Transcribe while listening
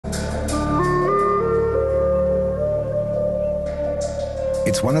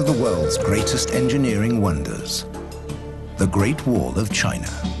It's one of the world's greatest engineering wonders, the Great Wall of China.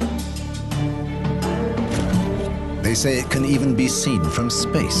 They say it can even be seen from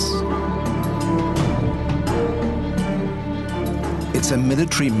space. It's a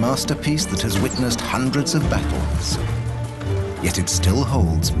military masterpiece that has witnessed hundreds of battles, yet it still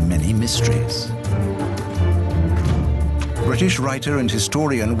holds many mysteries. British writer and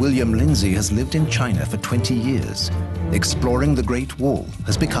historian William Lindesay has lived in China for 20 years. Exploring the Great Wall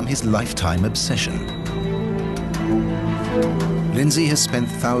has become his lifetime obsession. Lindesay has spent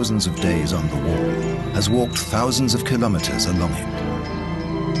thousands of days on the wall, has walked thousands of kilometers along it.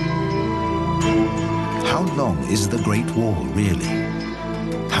 How long is the Great Wall really?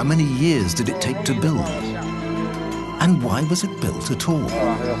 How many years did it take to build? And why was it built at all?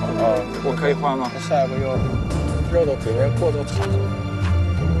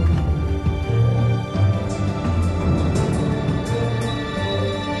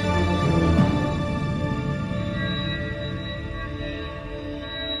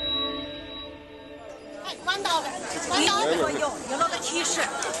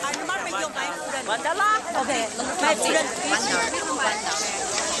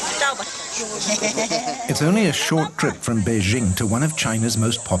 It's only a short trip from Beijing to one of China's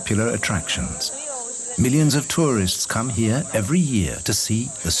most popular attractions. Millions of tourists come here every year to see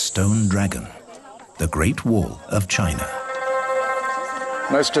the Stone Dragon, the Great Wall of China.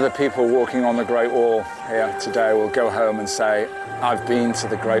 Most of the people walking on the Great Wall here today will go home and say, I've been to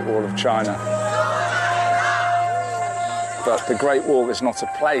the Great Wall of China. But the Great Wall is not a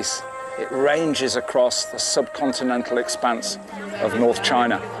place. It ranges across the subcontinental expanse of North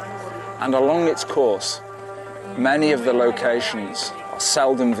China. And along its course, many of the locations are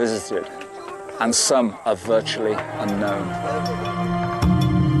seldom visited, and some are virtually unknown.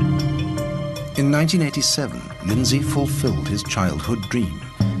 In 1987, Lindesay fulfilled his childhood dream.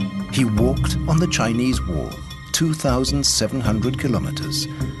 He walked on the Chinese Wall, 2,700 kilometers.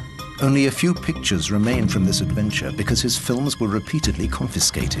 Only a few pictures remain from this adventure because his films were repeatedly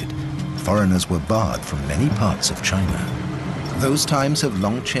confiscated. Foreigners were barred from many parts of China. Those times have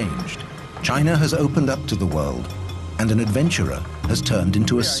long changed. China has opened up to the world, and an adventurer has turned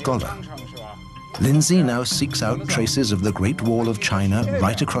into a scholar. Lindesay now seeks out traces of the Great Wall of China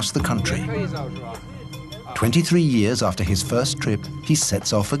right across the country. 23 years after his first trip, he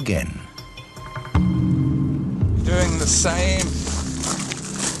sets off again. Doing the same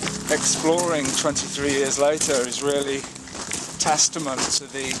exploring 23 years later is really testament to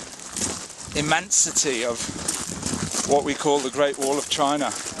the immensity of what we call the Great Wall of China.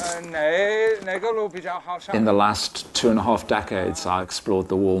 In the last 2.5 decades, I explored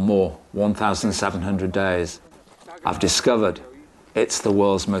the wall more, 1,700 days. I've discovered it's the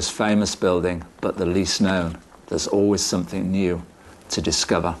world's most famous building, but the least known. There's always something new to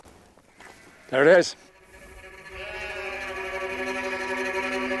discover. There it is.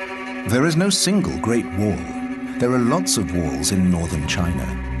 There is no single Great Wall. There are lots of walls in northern China,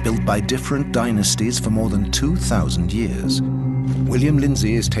 built by different dynasties for more than 2,000 years. William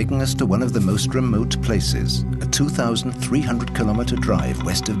Lindesay is taking us to one of the most remote places, a 2,300-kilometer drive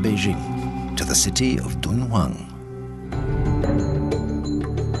west of Beijing, to the city of Dunhuang.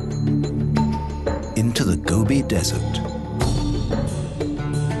 Into the Gobi Desert.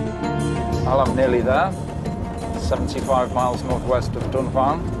 Well, I'm nearly there, 75 miles northwest of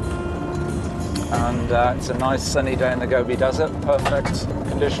Dunhuang. And it's a nice sunny day in the Gobi Desert, perfect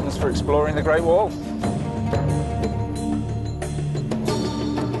conditions for exploring the Great Wall.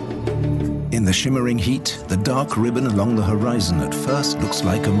 In the shimmering heat, the dark ribbon along the horizon at first looks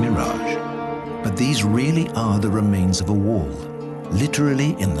like a mirage. But these really are the remains of a wall,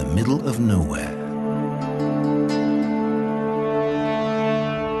 literally in the middle of nowhere.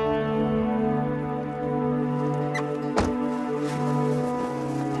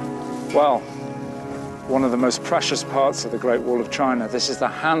 Well, one of the most precious parts of the Great Wall of China. This is the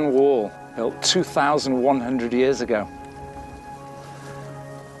Han Wall, built 2,100 years ago.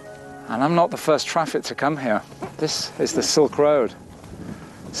 And I'm not the first traffic to come here. This is the Silk Road.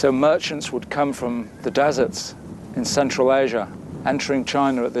 So merchants would come from the deserts in Central Asia, entering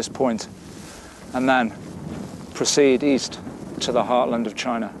China at this point, and then proceed east to the heartland of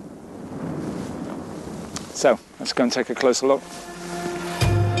China. So let's go and take a closer look.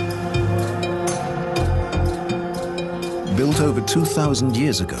 Built over 2,000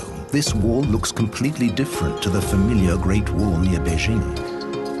 years ago, this wall looks completely different to the familiar Great Wall near Beijing.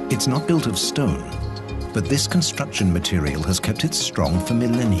 It's not built of stone, but this construction material has kept it strong for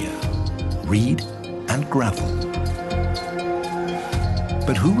millennia. Reed and gravel.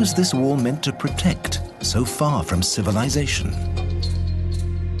 But who was this wall meant to protect, so far from civilization?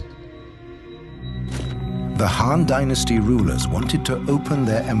 The Han Dynasty rulers wanted to open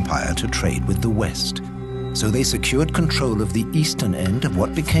their empire to trade with the West, so they secured control of the eastern end of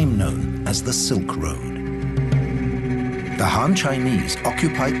what became known as the Silk Road. The Han Chinese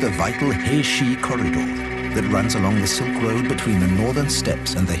occupied the vital He-Shi corridor that runs along the Silk Road between the northern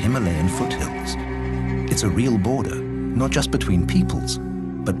steppes and the Himalayan foothills. It's a real border, not just between peoples,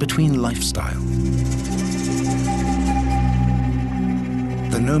 but between lifestyle.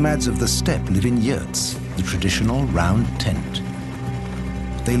 The nomads of the steppe live in yurts, the traditional round tent.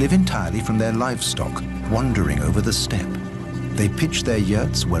 They live entirely from their livestock, wandering over the steppe. They pitch their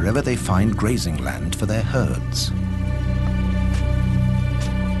yurts wherever they find grazing land for their herds.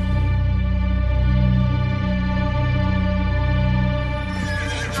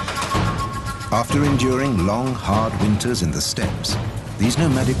 After enduring long, hard winters in the steppes, these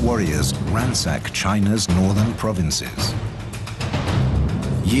nomadic warriors ransack China's northern provinces.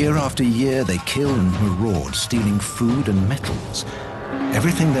 Year after year, they kill and maraud, stealing food and metals,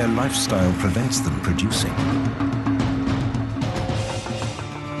 everything their lifestyle prevents them producing.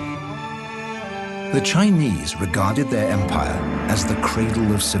 The Chinese regarded their empire as the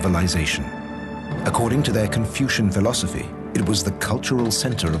cradle of civilization. According to their Confucian philosophy, it was the cultural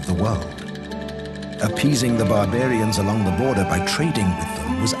center of the world. Appeasing the barbarians along the border by trading with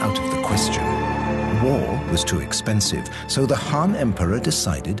them was out of the question. War was too expensive, so the Han Emperor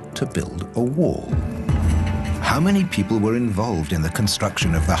decided to build a wall. How many people were involved in the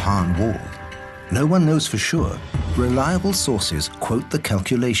construction of the Han Wall? No one knows for sure. Reliable sources quote the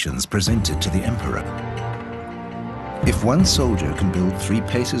calculations presented to the emperor. If one soldier can build 3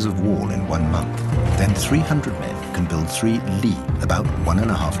 paces of wall in 1 month, then 300 men can build 3 li, about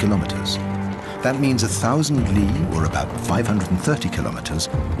 1.5 kilometers. That means 1,000 li, or about 530 kilometers,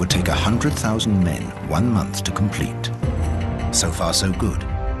 would take 100,000 men 1 month to complete. So far, so good.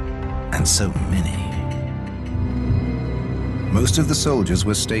 And so many. Most of the soldiers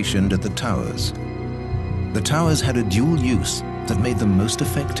were stationed at the towers. The towers had a dual use that made them most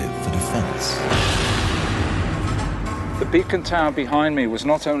effective for defense. The beacon tower behind me was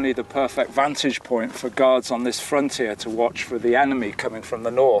not only the perfect vantage point for guards on this frontier to watch for the enemy coming from the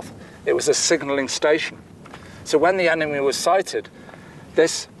north, it was a signalling station. So when the enemy was sighted,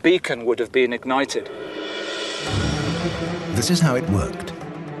 this beacon would have been ignited. This is how it worked.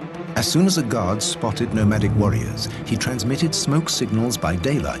 As soon as a guard spotted nomadic warriors, he transmitted smoke signals by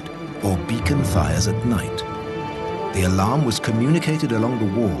daylight or beacon fires at night. The alarm was communicated along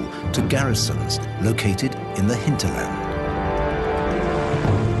the wall to garrisons located in the hinterland.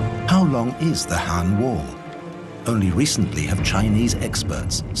 How long is the Han Wall? Only recently have Chinese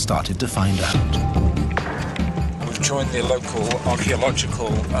experts started to find out. We've joined the local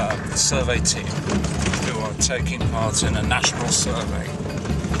archaeological survey team who are taking part in a national survey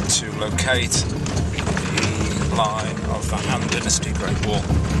to locate the line of the Han Dynasty Great Wall.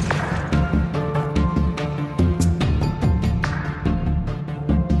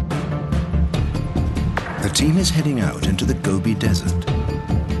 The team is heading out into the Gobi Desert.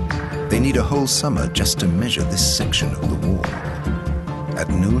 They need a whole summer just to measure this section of the wall. At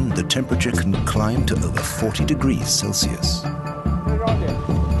noon, the temperature can climb to over 40 degrees Celsius.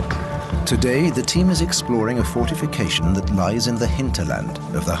 Today, the team is exploring a fortification that lies in the hinterland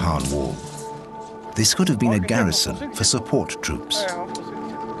of the Han Wall. This could have been a garrison for support troops.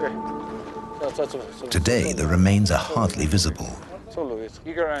 Today, the remains are hardly visible.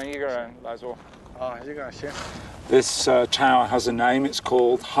 This tower has a name. It's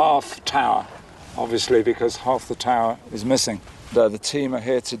called Half Tower, obviously because half the tower is missing. The team are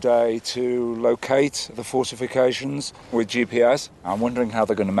here today to locate the fortifications with GPS. I'm wondering how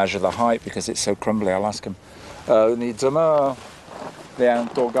they're going to measure the height because it's so crumbly. I'll ask them. 你怎么量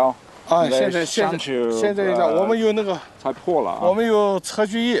多高？现在我们有那个才破了啊！我们有测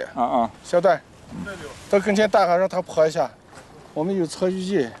距仪小段，到跟前大概让它破一下。我们有测距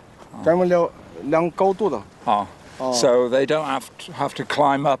仪，专门量高度的。So they don't have to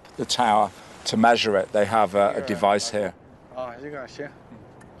climb up the tower to measure it. They have a device here.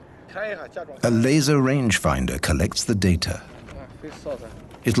 A laser rangefinder collects the data.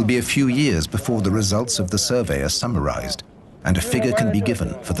 It'll be a few years before the results of the survey are summarized, and a figure can be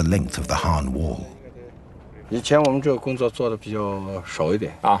given for the length of the Han Wall. 以前我们这个工作做的比较少一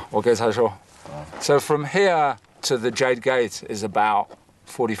点。我给他说。So from here to the Jade Gate is about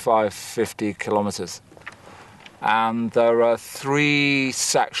 45-50 kilometers. And there are 3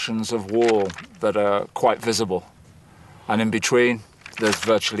 sections of wall that are quite visible. And in between, there's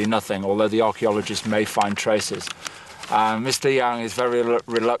virtually nothing, although the archaeologists may find traces. Mr. Yang is very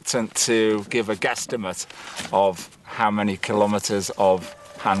reluctant to give a guesstimate of how many kilometers of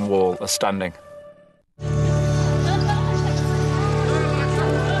Han Wall are standing.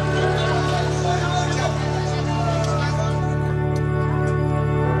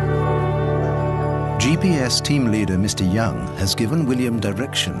 GPS team leader Mr. Young has given William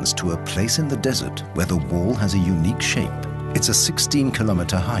directions to a place in the desert where the wall has a unique shape. It's a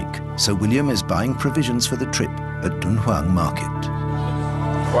 16-kilometer hike, so William is buying provisions for the trip at Dunhuang Market.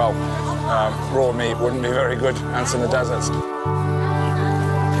 Well, raw meat wouldn't be very good out in the deserts.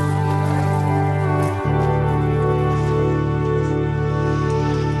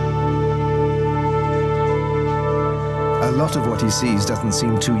 A lot of what he sees doesn't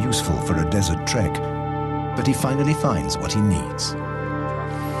seem too useful for a desert trek, but he finally finds what he needs.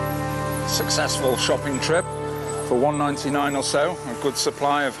 Successful shopping trip for $1.99 or so, a good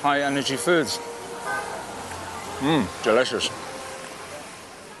supply of high-energy foods. Delicious.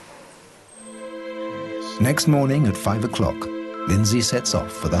 Next morning at 5 o'clock, Lindesay sets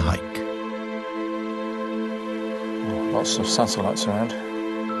off for the hike. Lots of satellites around.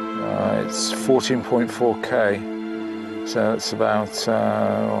 It's 14.4K. So it's about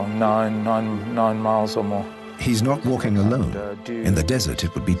 9 miles or more. He's not walking alone. In the desert,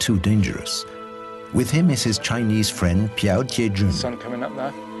 it would be too dangerous. With him is his Chinese friend, Piao Tiejun. Sun coming up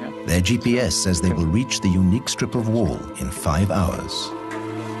there, yeah. Their GPS says they will reach the unique strip of wall in 5 hours.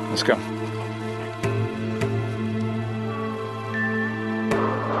 Let's go.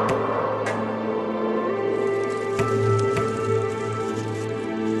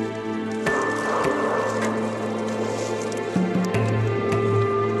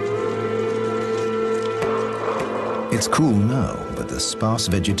 It's cool now, but the sparse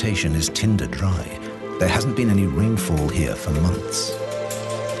vegetation is tinder dry. There hasn't been any rainfall here for months.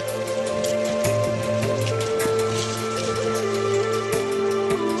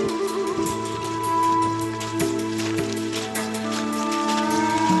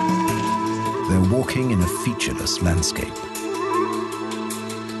 They're walking in a featureless landscape.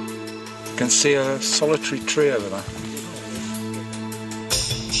 You can see a solitary tree over there.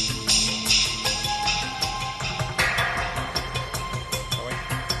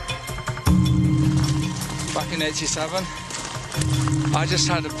 Back in '87, I just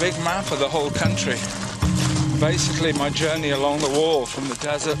had a big map of the whole country. Basically, my journey along the wall from the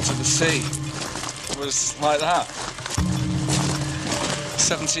desert to the sea was like that.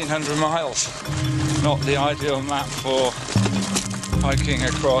 1,700 miles. Not the ideal map for hiking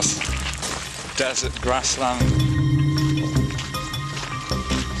across desert grassland.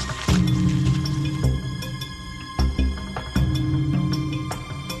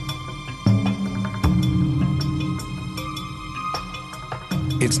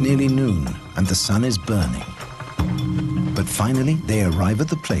 It's nearly noon and the sun is burning. But finally, they arrive at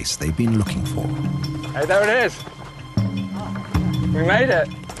the place they've been looking for. Hey, there it is. We made it.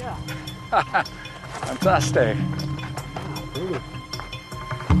 Yeah. Fantastic.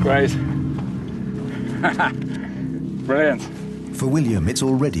 Great. Brilliant. For William, it's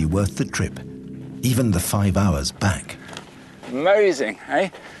already worth the trip, even the 5 hours back. Amazing, eh?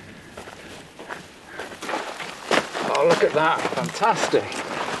 Oh, look at that. Fantastic.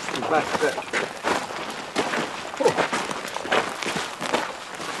 It's the best bit.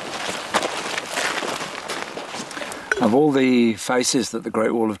 Of all the faces that the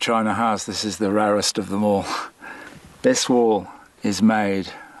Great Wall of China has, this is the rarest of them all. This wall is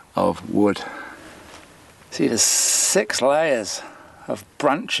made of wood. See, there's 6 layers of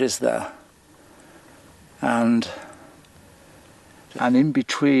branches there. And in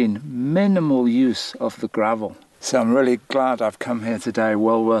between, minimal use of the gravel. So I'm really glad I've come here today,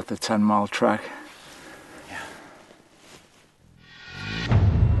 well worth the 10-mile trek.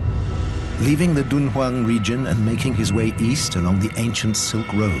 Leaving the Dunhuang region and making his way east along the ancient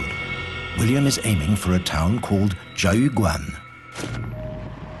Silk Road, William is aiming for a town called Jiayuguan.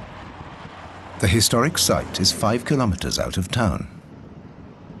 The historic site is 5 kilometers out of town.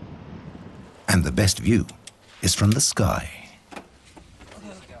 And the best view is from the sky.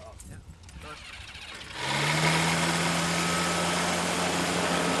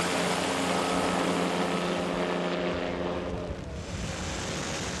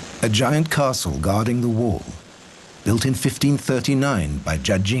 A giant castle guarding the wall, built in 1539 by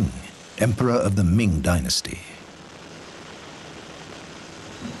Jiajing, emperor of the Ming dynasty.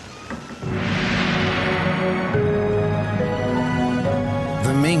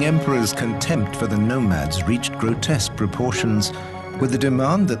 The Ming emperor's contempt for the nomads reached grotesque proportions, with the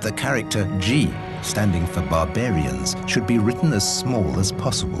demand that the character Ji, standing for barbarians, should be written as small as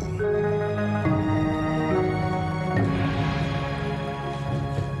possible.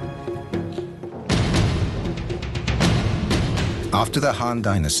 After the Han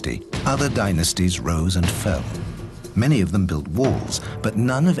dynasty, other dynasties rose and fell. Many of them built walls, but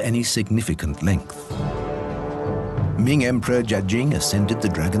none of any significant length. Ming Emperor Jiajing ascended the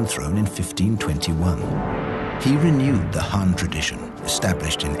dragon throne in 1521. He renewed the Han tradition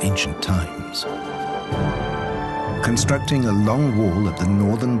established in ancient times, constructing a long wall at the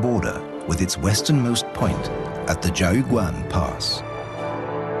northern border with its westernmost point at the Jiaoguan Pass.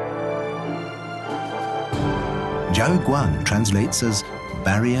 Jiaoguan translates as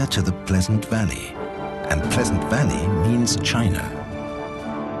barrier to the Pleasant Valley, and Pleasant Valley means China.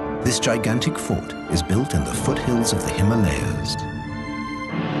 This gigantic fort is built in the foothills of the Himalayas.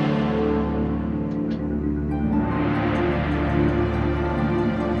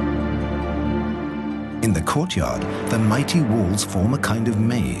 In the courtyard, the mighty walls form a kind of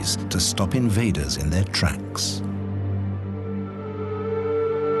maze to stop invaders in their tracks.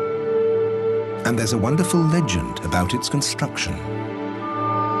 And there's a wonderful legend about its construction.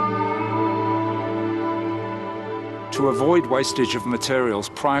 To avoid wastage of materials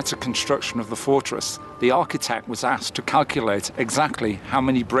prior to construction of the fortress, the architect was asked to calculate exactly how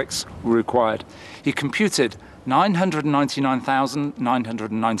many bricks were required. He computed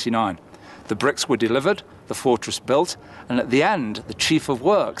 999,999. The bricks were delivered, the fortress built, and at the end, the chief of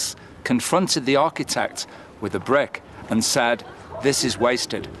works confronted the architect with a brick and said, "This is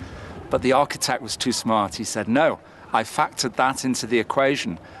wasted." But the architect was too smart. He said, "No, I factored that into the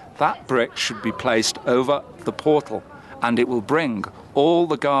equation. That brick should be placed over the portal, and it will bring all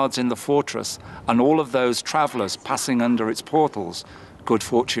the guards in the fortress and all of those travelers passing under its portals good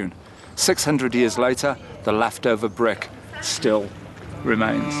fortune." 600 years later, the leftover brick still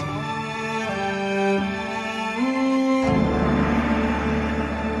remains.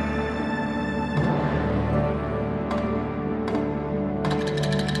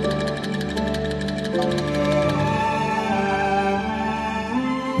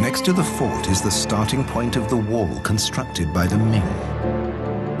 Next to the fort is the starting point of the wall constructed by the Ming.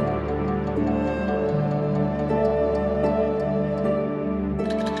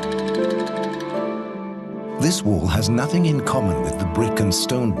 This wall has nothing in common with the brick and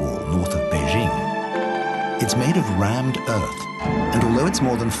stone wall north of Beijing. It's made of rammed earth, and although it's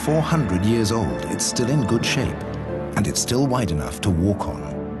more than 400 years old, it's still in good shape, and it's still wide enough to walk on.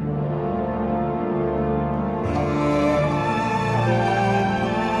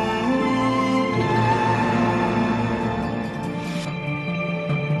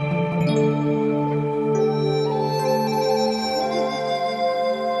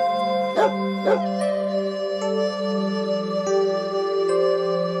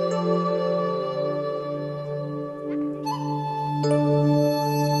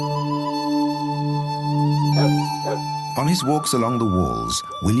 On his walks along the walls,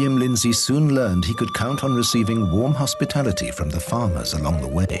 William Lindesay soon learned he could count on receiving warm hospitality from the farmers along the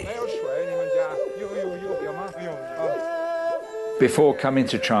way. Before coming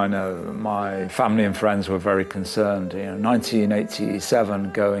to China, my family and friends were very concerned. 1987,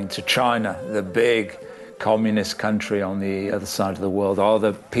 going to China, the big communist country on the other side of the world, are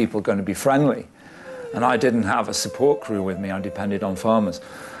the people going to be friendly? And I didn't have a support crew with me, I depended on farmers.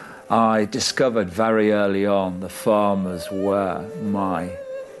 I discovered very early on the farmers were my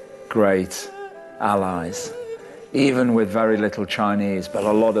great allies, even with very little Chinese, but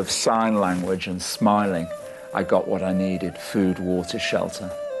a lot of sign language and smiling. I got what I needed: food, water,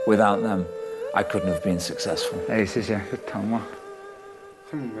 shelter. Without them, I couldn't have been successful.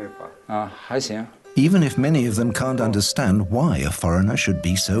 Even if many of them can't understand why a foreigner should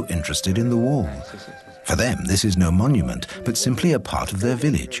be so interested in the wall. For them, this is no monument, but simply a part of their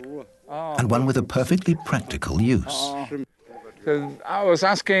village, and one with a perfectly practical use. I was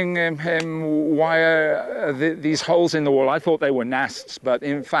asking him why these holes in the wall. I thought they were nests, but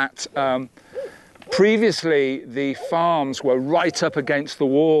in fact, previously the farms were right up against the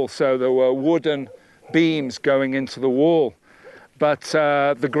wall, so there were wooden beams going into the wall. But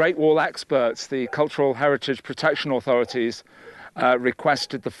the Great Wall experts, the Cultural Heritage Protection Authorities,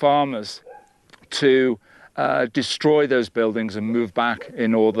 requested the farmers to destroy those buildings and move back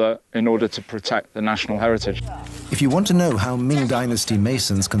in order to protect the national heritage. If you want to know how Ming Dynasty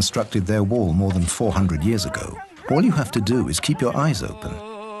masons constructed their wall more than 400 years ago, all you have to do is keep your eyes open.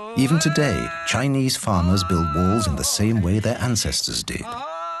 Even today, Chinese farmers build walls in the same way their ancestors did.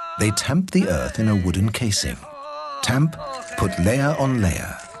 They tamp the earth in a wooden casing. Tamp, put layer on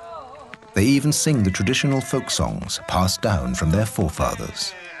layer. They even sing the traditional folk songs passed down from their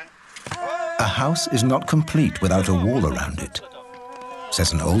forefathers. A house is not complete without a wall around it,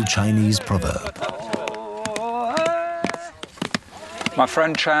 says an old Chinese proverb. My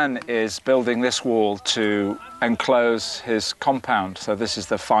friend Chen is building this wall to enclose his compound, so this is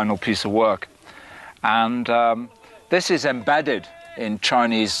the final piece of work. And this is embedded in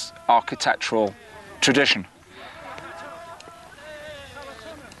Chinese architectural tradition.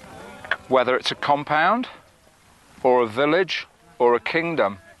 Whether it's a compound, or a village, or a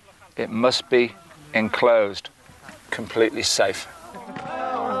kingdom, it must be enclosed, completely safe.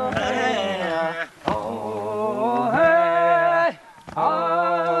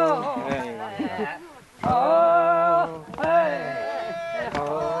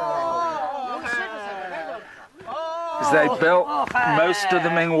 They built most of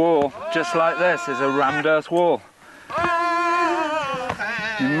the Ming Wall just like this, is a rammed earth wall.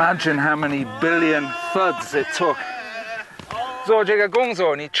 Imagine how many billion thuds it took. 做这个工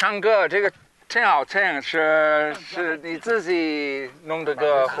作，你唱歌这个挺好听，是你自己弄的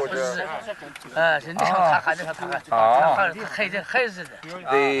歌或者？是你唱他喊的，他喊。哦。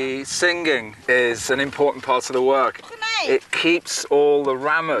The singing is an important part of the work. It keeps all the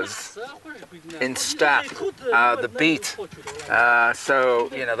rammers in step, the beat. So,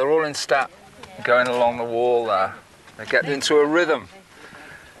 you know, they're all in step, going along the wall there. They get into a rhythm.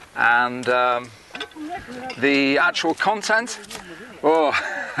 And the actual content, oh,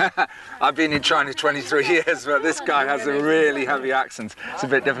 I've been in China 23 years, but this guy has a really heavy accent. It's a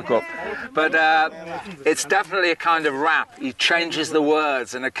bit difficult. But it's definitely a kind of rap. He changes the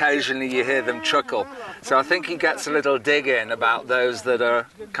words and occasionally you hear them chuckle. So I think he gets a little dig in about those that are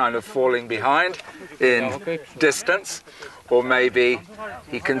kind of falling behind in distance, or maybe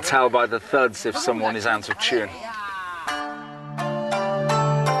he can tell by the thuds if someone is out of tune.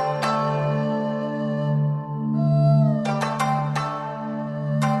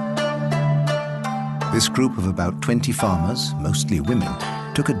 This group of about 20 farmers, mostly women,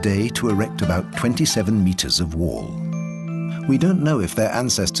 took a day to erect about 27 meters of wall. We don't know if their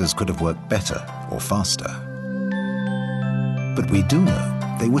ancestors could have worked better or faster. But we do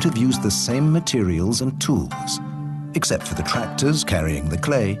know they would have used the same materials and tools, except for the tractors carrying the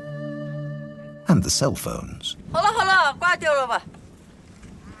clay and the cell phones.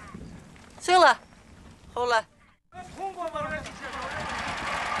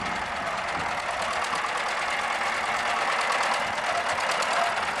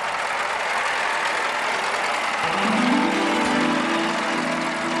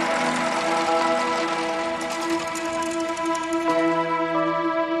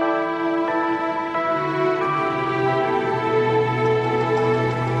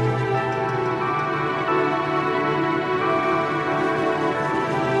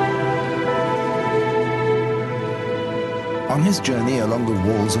 On his journey along the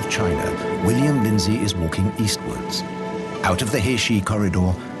walls of China, William Lindesay is walking eastwards, out of the Heishi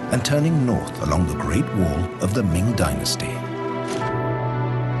corridor and turning north along the Great Wall of the Ming Dynasty.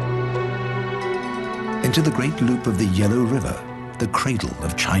 Into the Great Loop of the Yellow River, the cradle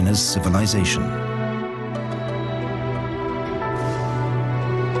of China's civilization.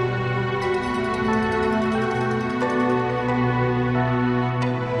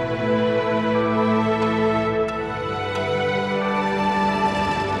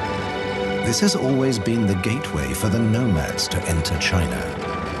 This has always been the gateway for the nomads to enter China.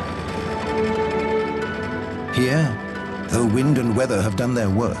 Here, though wind and weather have done their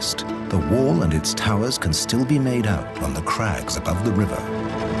worst, the wall and its towers can still be made out on the crags above the river.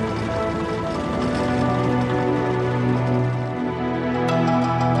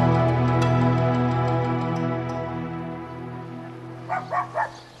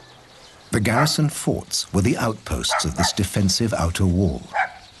 The garrison forts were the outposts of this defensive outer wall.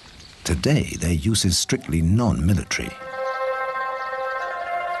 Today, their use is strictly non-military.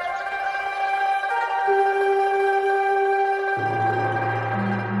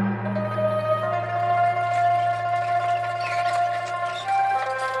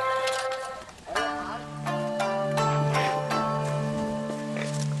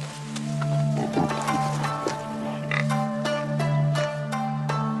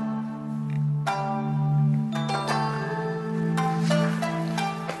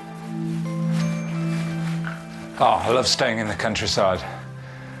 Oh, I love staying in the countryside.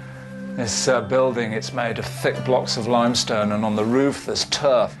 This building, it's made of thick blocks of limestone, and on the roof there's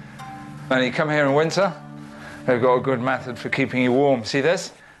turf. And you come here in winter, they've got a good method for keeping you warm. See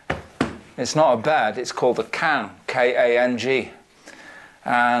this? It's not a bed, it's called a kang, K-A-N-G.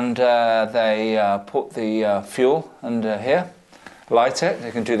 And they put the fuel under here, light it, they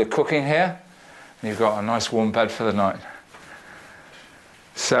can do the cooking here, and you've got a nice warm bed for the night.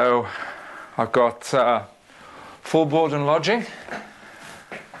 So I've got full board and lodging,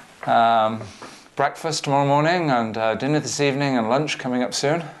 breakfast tomorrow morning and dinner this evening and lunch coming up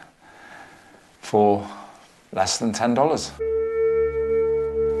soon for less than $10.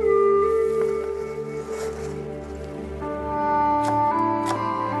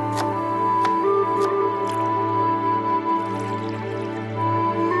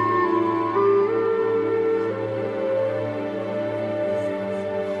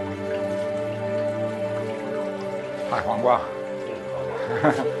 I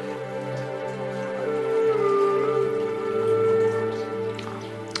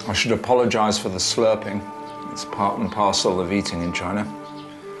should apologize for the slurping. It's part and parcel of eating in China,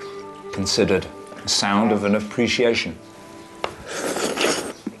 considered a sound of an appreciation.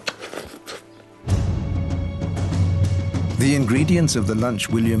 The ingredients of the lunch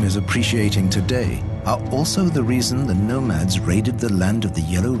William is appreciating today are also the reason the nomads raided the land of the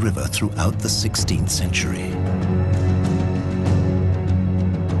Yellow River throughout the 16th century.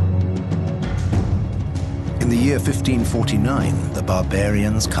 In the year 1549, the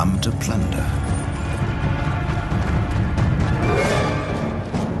barbarians come to plunder.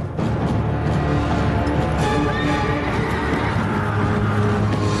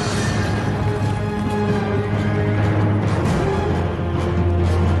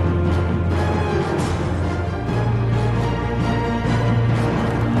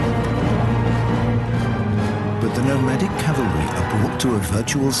 To a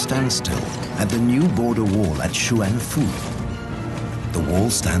virtual standstill at the new border wall at Xuanfu. The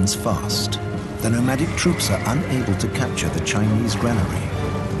wall stands fast. The nomadic troops are unable to capture the Chinese granary.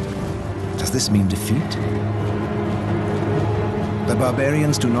 Does this mean defeat? The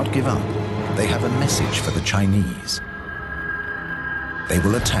barbarians do not give up. They have a message for the Chinese. They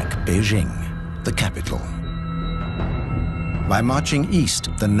will attack Beijing, the capital. By marching east,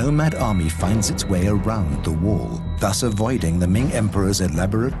 the nomad army finds its way around the wall, thus avoiding the Ming Emperor's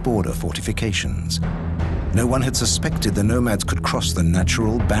elaborate border fortifications. No one had suspected the nomads could cross the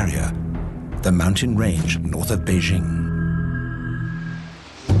natural barrier, the mountain range north of Beijing.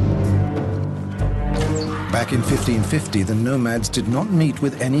 Back in 1550, the nomads did not meet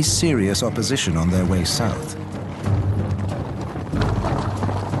with any serious opposition on their way south.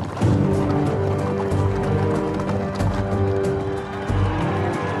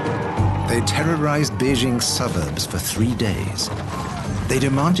 They terrorized Beijing's suburbs for 3 days. They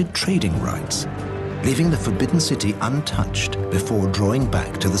demanded trading rights, leaving the Forbidden City untouched before drawing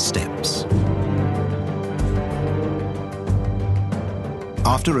back to the steppes.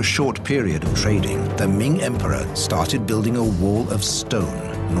 After a short period of trading, the Ming Emperor started building a wall of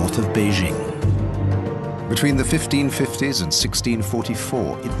stone north of Beijing. Between the 1550s and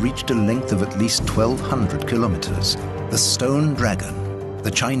 1644, it reached a length of at least 1,200 kilometers. The Stone Dragon, the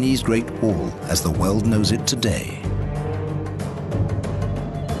Chinese Great Wall as the world knows it today.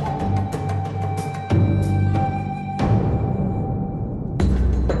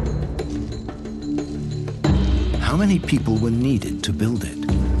 How many people were needed to build it?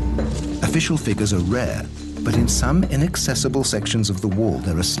 Official figures are rare, but in some inaccessible sections of the wall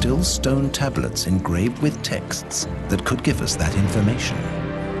there are still stone tablets engraved with texts that could give us that information.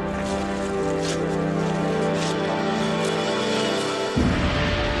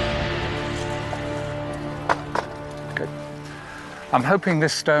 I'm hoping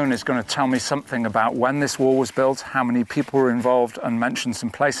this stone is going to tell me something about when this wall was built, how many people were involved, and mention some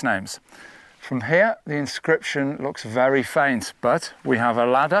place names. From here, the inscription looks very faint, but we have a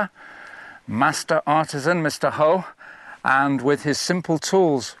ladder, master artisan, Mr. Ho, and with his simple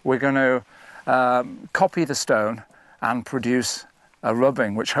tools, we're going to copy the stone and produce a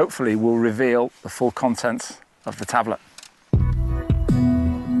rubbing, which hopefully will reveal the full contents of the tablet.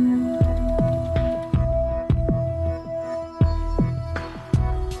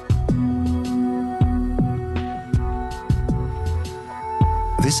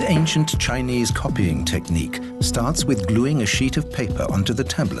 This ancient Chinese copying technique starts with gluing a sheet of paper onto the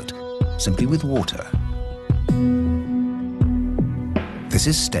tablet, simply with water. This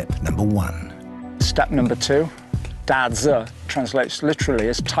is step number 1. Step number 2, dazi, translates literally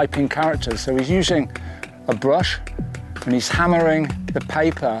as typing characters. So he's using a brush and he's hammering the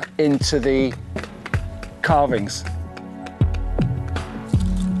paper into the carvings.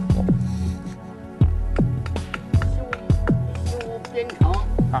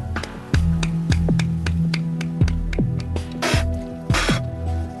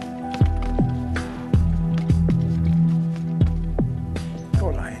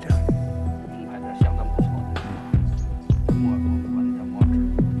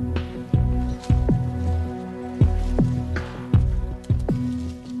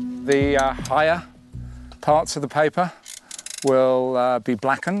 The higher parts of the paper will be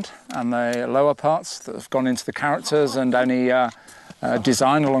blackened, and the lower parts that have gone into the characters and any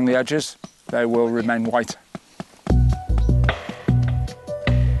design along the edges, they will remain white.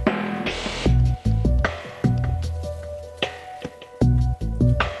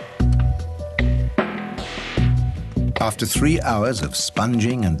 After 3 hours of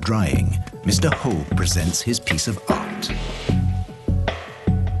sponging and drying, Mr. Ho presents his piece of art.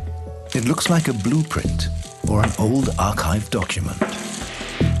 It looks like a blueprint, or an old archive document.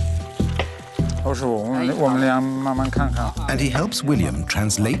 And he helps William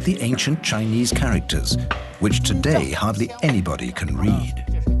translate the ancient Chinese characters, which today hardly anybody can read.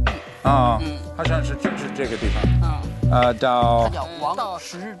 好像是这个地方，到它叫王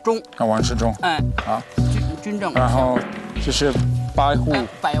石中，王石中，军政，然后这是百户，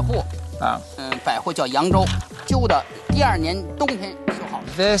百户叫扬州，修的第2年冬天修好。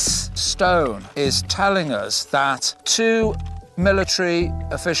This stone is telling us that 2 military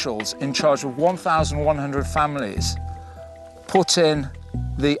officials in charge of 1,100 families put in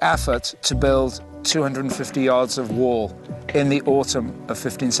the effort to build 250 yards of wall in the autumn of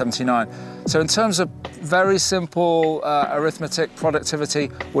 1579. So in terms of very simple arithmetic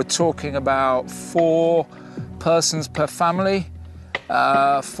productivity, we're talking about 4 persons per family,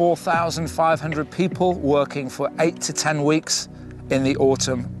 4,500 people working for 8 to 10 weeks in the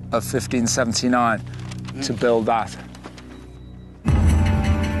autumn of 1579 to build that.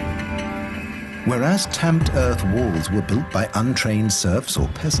 Whereas tamped earth walls were built by untrained serfs or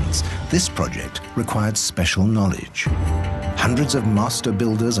peasants, this project required special knowledge. Hundreds of master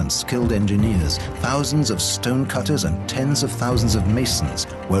builders and skilled engineers, thousands of stone cutters and tens of thousands of masons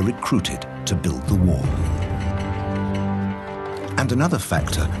were recruited to build the wall. And another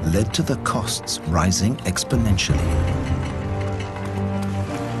factor led to the costs rising exponentially.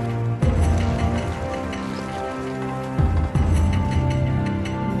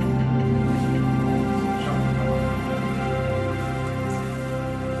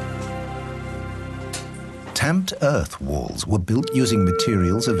 Tamped earth walls were built using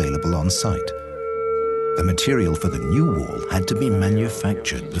materials available on site. The material for the new wall had to be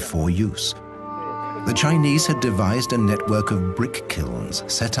manufactured before use. The Chinese had devised a network of brick kilns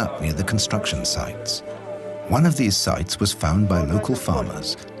set up near the construction sites. One of these sites was found by local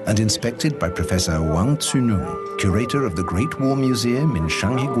farmers and inspected by Professor Wang Cunong, curator of the Great War Museum in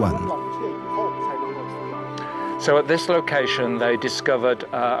Shanghiguan. So at this location, they discovered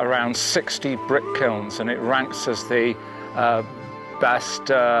around 60 brick kilns, and it ranks as the best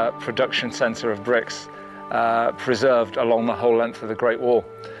production center of bricks preserved along the whole length of the Great Wall.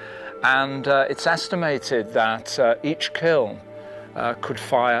 And it's estimated that each kiln could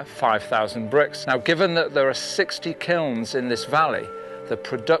fire 5,000 bricks. Now, given that there are 60 kilns in this valley, the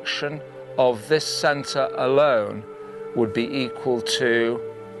production of this center alone would be equal to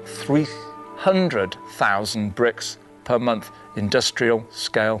 300,000 bricks per month, industrial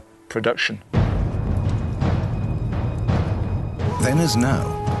scale production. Then as now,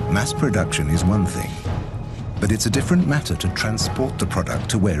 mass production is one thing, but it's a different matter to transport the product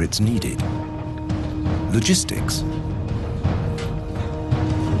to where it's needed. Logistics.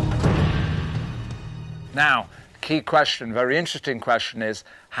 Now, key question, very interesting question is,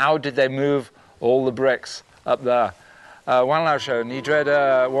 how did they move all the bricks up there? 王老师，你觉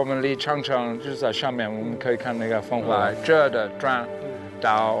得我们离长城就是在上面，我们可以看那个烽火这的转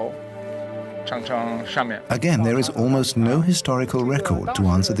到长城上面。 Again, there is almost no historical record to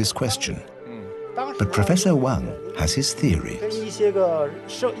answer this question. But Professor Wang has his theories.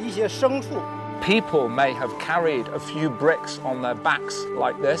 People may have carried a few bricks on their backs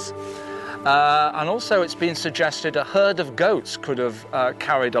like this. And also it's been suggested a herd of goats could have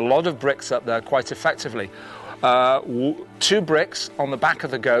carried a lot of bricks up there quite effectively. 2 bricks on the back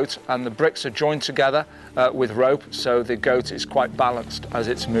of the goat, and the bricks are joined together with rope, so the goat is quite balanced as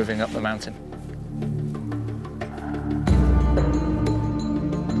it's moving up the mountain.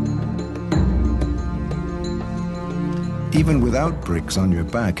 Even without bricks on your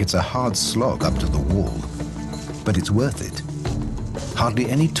back, it's a hard slog up to the wall. But it's worth it. Hardly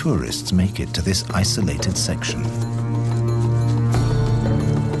any tourists make it to this isolated section.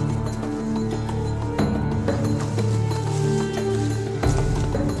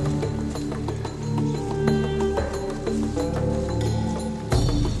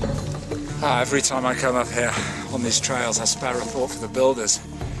 Every time I come up here on these trails, I spare a thought for the builders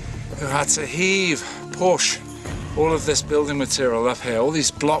who had to heave, push all of this building material up here, all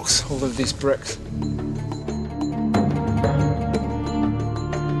these blocks, all of these bricks.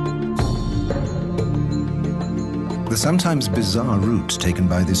 The sometimes bizarre route taken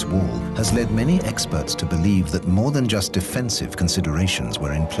by this wall has led many experts to believe that more than just defensive considerations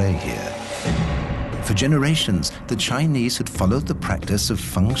were in play here. For generations, the Chinese had followed the practice of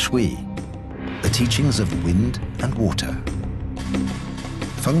feng shui, the teachings of wind and water.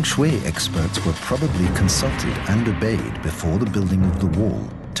 Feng shui experts were probably consulted and obeyed before the building of the wall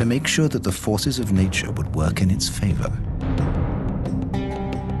to make sure that the forces of nature would work in its favor.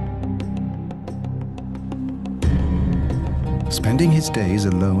 Spending his days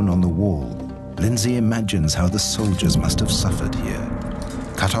alone on the wall, Lindesay imagines how the soldiers must have suffered here.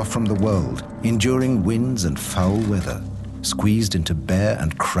 Cut off from the world, enduring winds and foul weather, squeezed into bare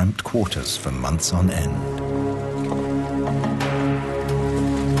and cramped quarters for months on end.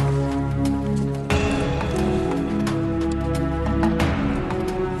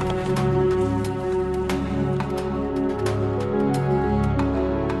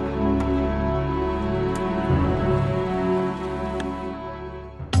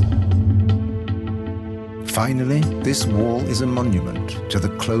 Finally, this wall is a monument to the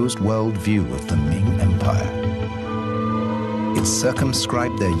closed world view of the Ming Empire. It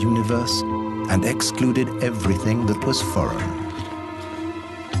circumscribed their universe and excluded everything that was foreign.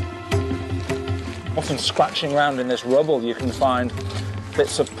 Often scratching around in this rubble, you can find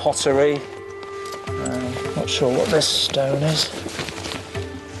bits of pottery. Not sure what this stone is.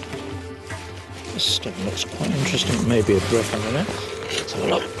 This stone looks quite interesting. Maybe a brick in it. Let's have a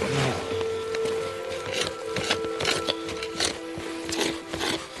look.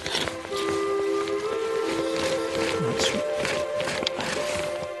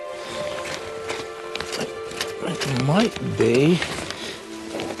 Might be.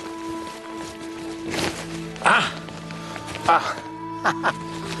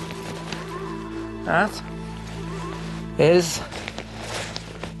 That is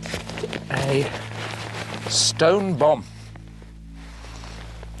a stone bomb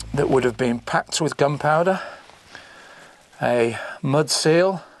that would have been packed with gunpowder, a mud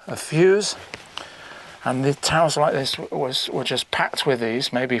seal, a fuse, and the towers like this were just packed with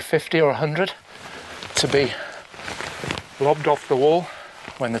these, maybe 50 or 100, to be lobbed off the wall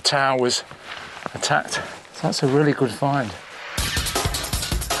when the tower was attacked. So that's a really good find.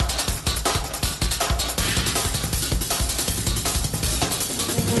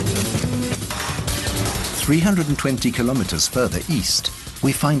 "320 kilometers further east,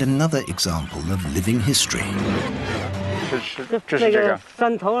 we find another example of living history. 这是这个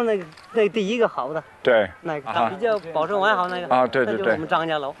山头那第一个好的，对，那个比较保证完好那个。啊，对对对，这就是我们张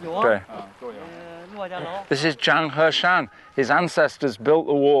家楼。有啊。对。This is Zhang Heshan. His ancestors built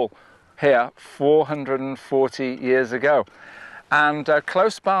the wall here 440 years ago. And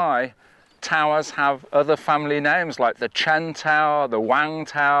close by, towers have other family names like the Chen Tower, the Wang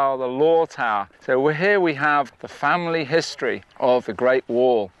Tower, the Luo Tower. So here we have the family history of the Great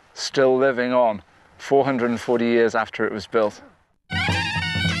Wall still living on 440 years after it was built.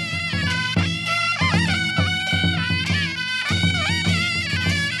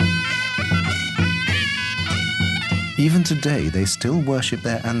 Even today, they still worship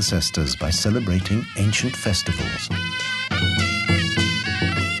their ancestors by celebrating ancient festivals.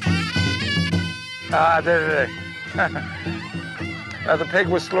 The pig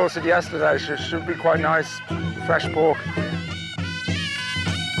was slaughtered yesterday, so it should be quite nice, fresh pork.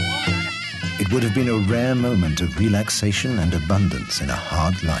 It would have been a rare moment of relaxation and abundance in a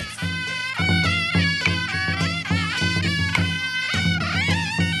hard life.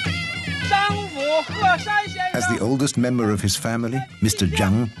 As the oldest member of his family, Mr.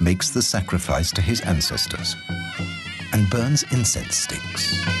 Zhang makes the sacrifice to his ancestors and burns incense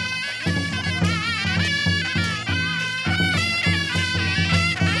sticks.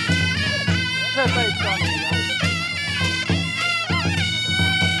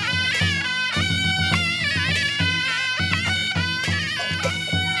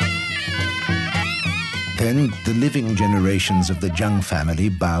 Then the living generations of the Zhang family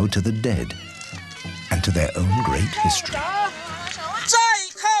bow to the dead and to their own great history.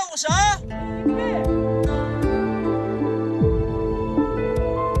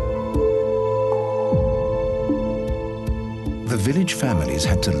 The village families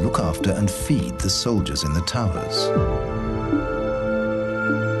had to look after and feed the soldiers in the towers.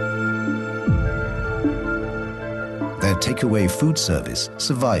 Their takeaway food service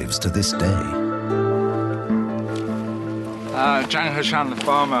survives to this day. Zhang Heshan, the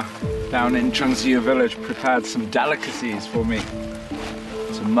farmer down in Chengxiu village, prepared some delicacies for me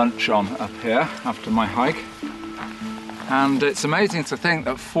to munch on up here after my hike. And it's amazing to think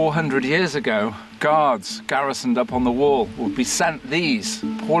that 400 years ago, guards garrisoned up on the wall would be sent these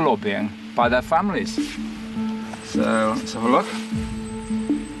polobiang by their families. So let's have a look.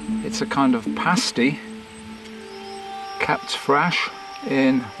 It's a kind of pasty kept fresh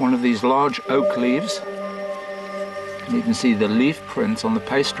in one of these large oak leaves. You can see the leaf print on the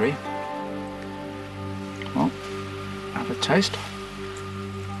pastry. Well, have a taste.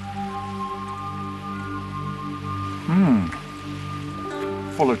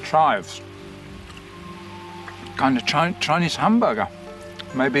 Full of chives. Kind of Chinese hamburger.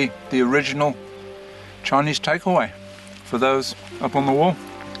 Maybe the original Chinese takeaway for those up on the wall.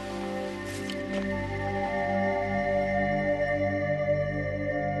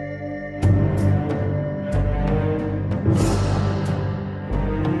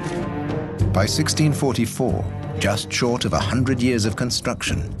 By 1644, just short of 100 years of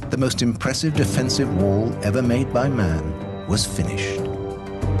construction, the most impressive defensive wall ever made by man was finished.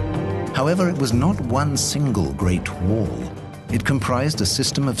 However, it was not one single great wall. It comprised a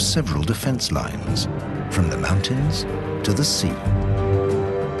system of several defense lines, from the mountains to the sea.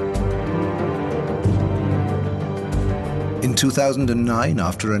 In 2009,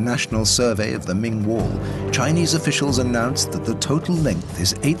 after a national survey of the Ming Wall, Chinese officials announced that the total length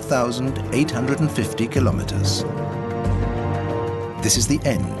is 8,850 kilometers. This is the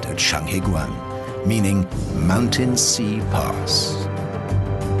end at Shanghaiguan, meaning Mountain Sea Pass.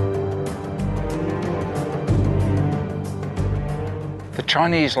 The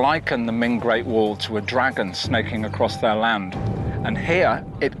Chinese liken the Ming Great Wall to a dragon snaking across their land. And here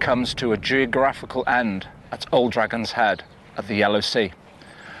it comes to a geographical end at Old Dragon's Head at the Yellow Sea.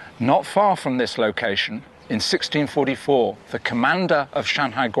 Not far from this location, in 1644, the commander of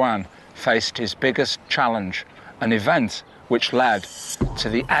Shanghaiguan faced his biggest challenge, an event which led to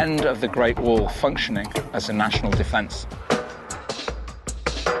the end of the Great Wall functioning as a national defense.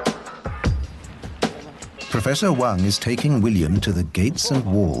 Professor Wang is taking William to the gates and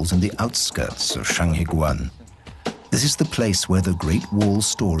walls in the outskirts of Shanghaiguan. This is the place where the Great Wall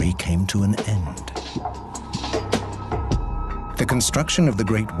story came to an end. The construction of the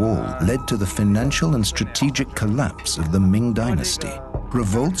Great Wall led to the financial and strategic collapse of the Ming dynasty.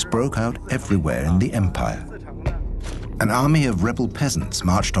 Revolts broke out everywhere in the empire. An army of rebel peasants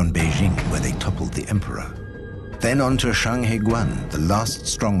marched on Beijing, where they toppled the emperor. Then on to Shanghaiguan, the last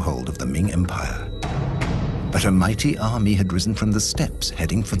stronghold of the Ming Empire. But a mighty army had risen from the steppes,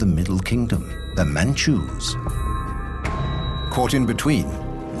 heading for the Middle Kingdom, the Manchus. Caught in between,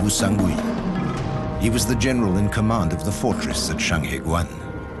 Wu Sangui. He was the general in command of the fortress at Shanghaiguan.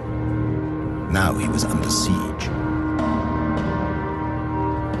 Now he was under siege.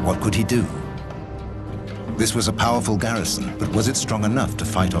 What could he do? This was a powerful garrison, but was it strong enough to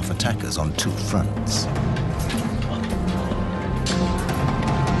fight off attackers on two fronts?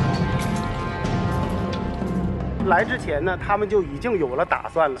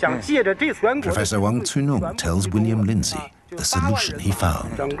 Professor Wang Cunong tells William Lindesay the solution he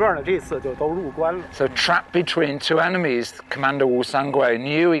found. So trapped between two enemies, Commander Wu Sangui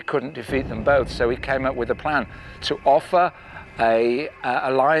knew he couldn't defeat them both, so he came up with a plan to offer an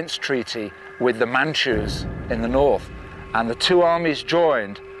alliance treaty with the Manchus in the north. And the two armies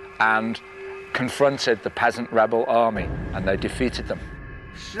joined and confronted the peasant rebel army, and they defeated them.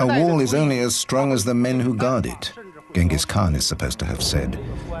 A wall is only as strong as the men who guard it, Genghis Khan is supposed to have said.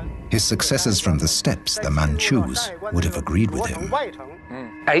 His successors from the steppes, the Manchus, would have agreed with him.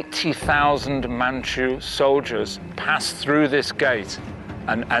 80,000 Manchu soldiers passed through this gate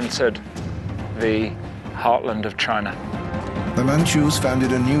and entered the heartland of China. The Manchus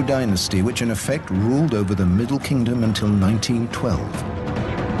founded a new dynasty which in effect ruled over the Middle Kingdom until 1912.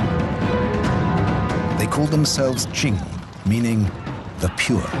 They called themselves Jing, meaning the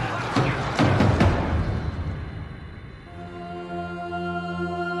pure.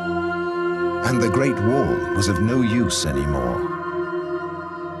 And the Great Wall was of no use anymore.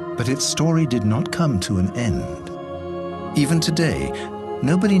 But its story did not come to an end. Even today,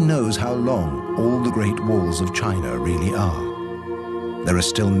 nobody knows how long all the Great Walls of China really are. There are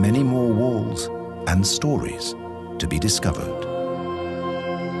still many more walls and stories to be discovered.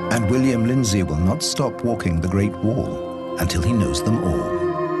 And William Lindesay will not stop walking the Great Wall until he knows them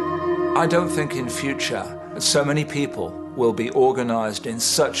all. I don't think in future so many people will be organized in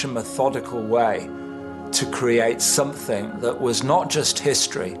such a methodical way to create something that was not just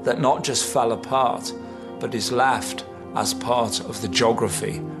history, that not just fell apart, but is left as part of the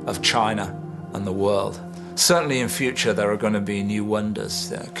geography of China and the world. Certainly in future there are going to be new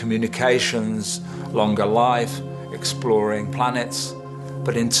wonders, communications, longer life, exploring planets.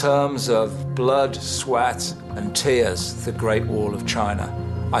 But in terms of blood, sweat and tears, the Great Wall of China,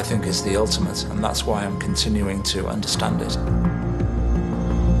 I think, is the ultimate, and that's why I'm continuing to understand it.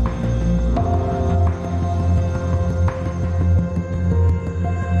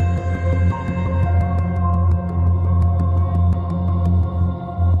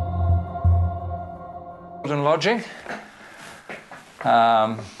 Lodging,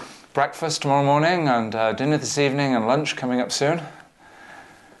 breakfast tomorrow morning, and dinner this evening, and lunch coming up soon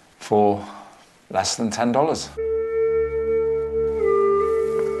for less than $10.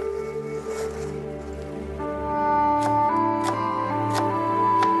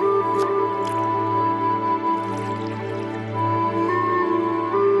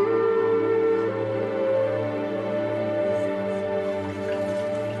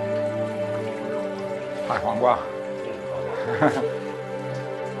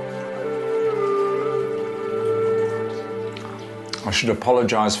 I should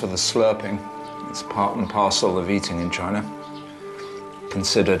apologize for the slurping. It's part and parcel of eating in China.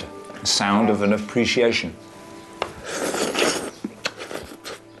 Considered a sound of an appreciation.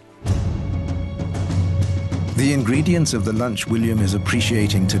 The ingredients of the lunch William is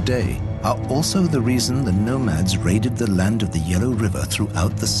appreciating today are also the reason the nomads raided the land of the Yellow River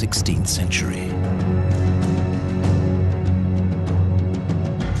throughout the 16th century.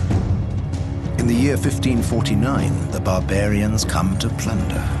 In the year 1549, the barbarians come to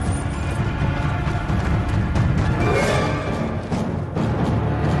plunder.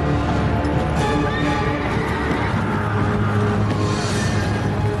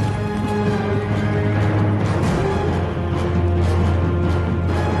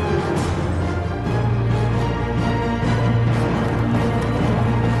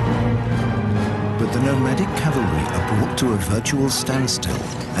 To a virtual standstill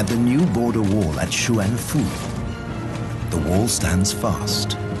at the new border wall at Xuanfu. The wall stands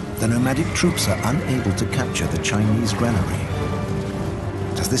fast. The nomadic troops are unable to capture the Chinese granary.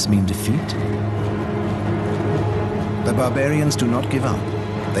 Does this mean defeat? The barbarians do not give up.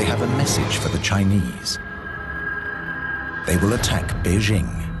 They have a message for the Chinese. They will attack Beijing,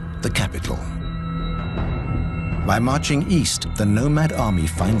 the capital. By marching east, the nomad army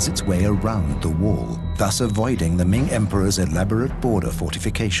finds its way around the wall, thus avoiding the Ming Emperor's elaborate border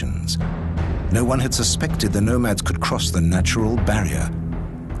fortifications. No one had suspected the nomads could cross the natural barrier,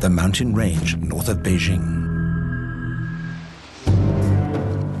 the mountain range north of Beijing.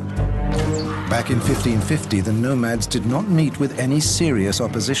 Back in 1550, the nomads did not meet with any serious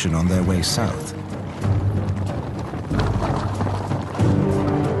opposition on their way south.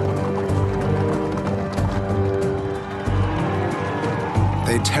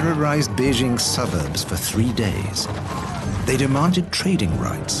 They terrorized Beijing's suburbs for 3 days. They demanded trading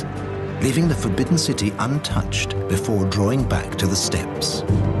rights, leaving the Forbidden City untouched before drawing back to the steppes.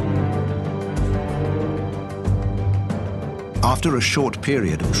 After a short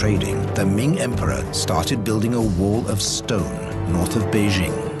period of trading, the Ming Emperor started building a wall of stone north of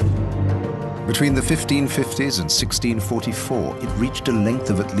Beijing. Between the 1550s and 1644, it reached a length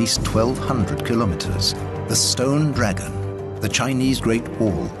of at least 1,200 kilometers. The Stone Dragon, the Chinese Great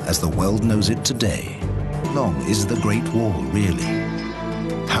Wall as the world knows it today. How long is the Great Wall, really?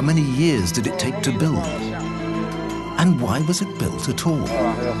 How many years did it take to build? And why was it built at all?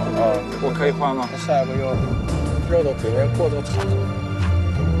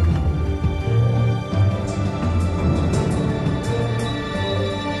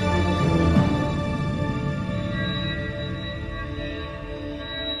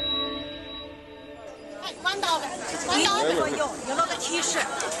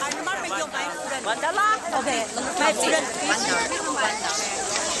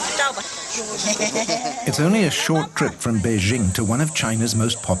 It's only a short trip from Beijing to one of China's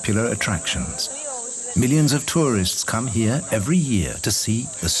most popular attractions. Millions of tourists come here every year to see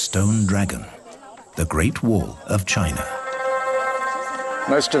the Stone Dragon, the Great Wall of China.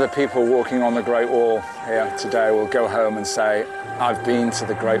 Most of the people walking on the Great Wall here today will go home and say, I've been to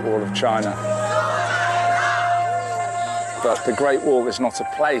the Great Wall of China. But the Great Wall is not a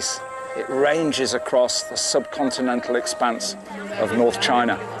place. It ranges across the subcontinental expanse of North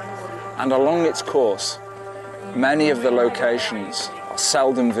China. And along its course, many of the locations are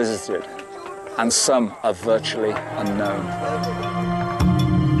seldom visited, and some are virtually unknown.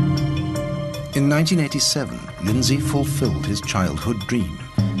 In 1987, Lindesay fulfilled his childhood dream.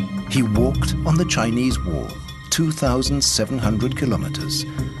 He walked on the Chinese Wall, 2,700 kilometers.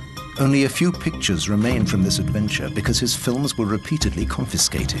 Only a few pictures remain from this adventure because his films were repeatedly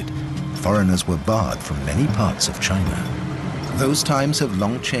confiscated. Foreigners were barred from many parts of China. Those times have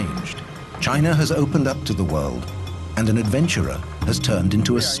long changed. China has opened up to the world, and an adventurer has turned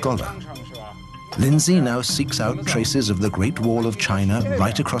into a scholar. Lindesay now seeks out traces of the Great Wall of China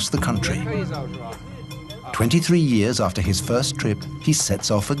right across the country. 23 years after his first trip, he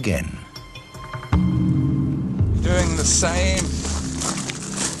sets off again. Doing the same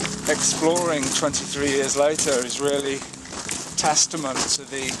exploring 23 years later is really testament to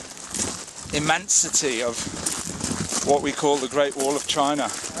the immensity of what we call the Great Wall of China.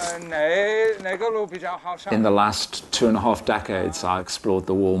 In the last 2.5 decades, I explored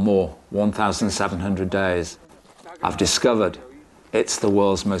the wall more, 1,700 days. I've discovered it's the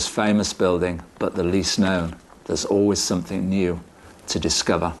world's most famous building, but the least known. There's always something new to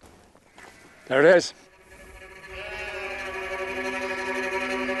discover. There it is.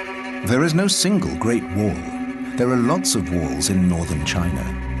 There is no single Great Wall. There are lots of walls in northern China,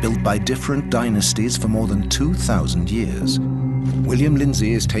 built by different dynasties for more than 2,000 years. William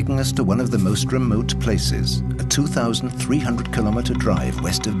Lindesay is taking us to one of the most remote places, at 2,300-kilometer drive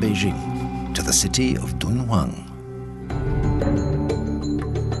west of Beijing to the city of Dunhuang.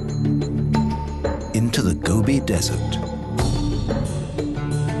 Into the Gobi Desert.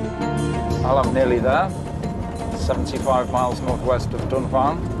 Well, I'm nearly there, 75 miles northwest of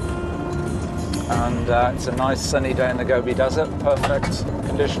Dunhuang. And it's a nice sunny day in the Gobi Desert, perfect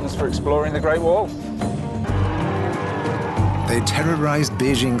conditions for exploring the Great Wall. They terrorized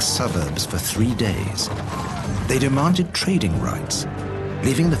Beijing's suburbs for 3 days. They demanded trading rights,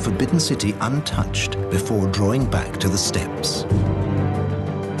 leaving the Forbidden City untouched before drawing back to the steppes.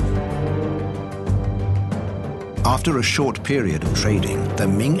 After a short period of trading, the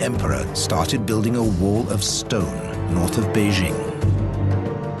Ming Emperor started building a wall of stone north of Beijing.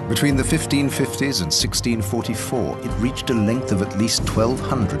 Between the 1550s and 1644, it reached a length of at least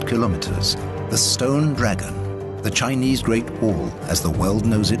 1,200 kilometers. The Stone Dragon, the Chinese Great Wall as the world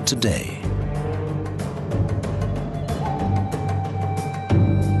knows it today.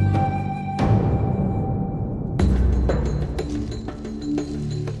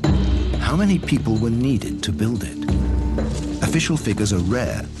 How many people were needed to build it? Official figures are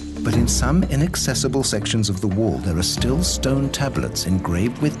rare, but in some inaccessible sections of the wall there are still stone tablets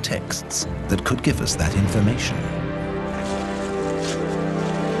engraved with texts that could give us that information.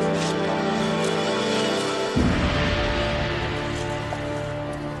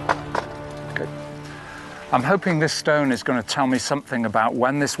 I'm hoping this stone is going to tell me something about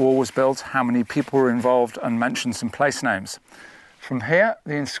when this wall was built, how many people were involved, and mention some place names. From here,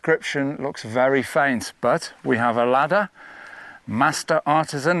 the inscription looks very faint, but we have a ladder, master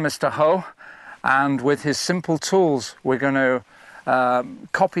artisan, Mr. Ho, and with his simple tools, we're going to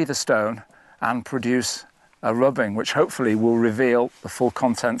copy the stone and produce a rubbing, which hopefully will reveal the full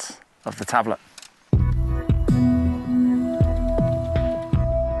contents of the tablet.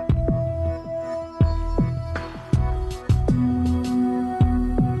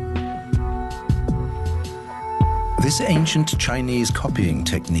 This ancient Chinese copying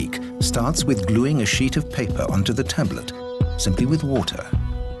technique starts with gluing a sheet of paper onto the tablet, simply with water.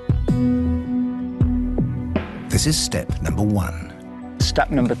 This is step number 1.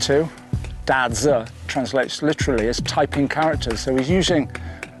 Step number 2, dazi, translates literally as typing characters. So he's using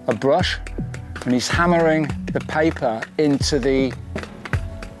a brush and he's hammering the paper into the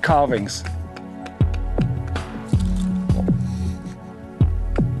carvings.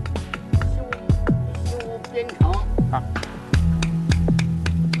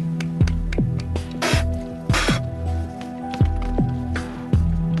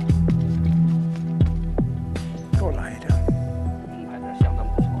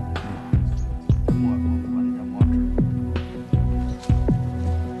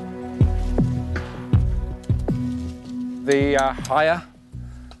 The higher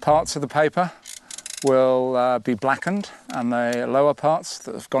parts of the paper will be blackened, and the lower parts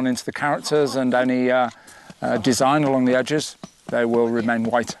that have gone into the characters and any design along the edges, they will remain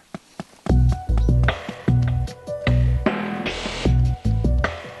white.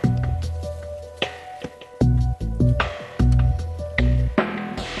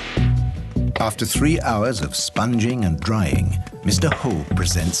 After 3 hours of sponging and drying, Mr. Ho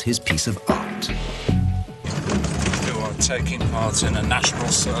presents his piece of art. We are taking part in a national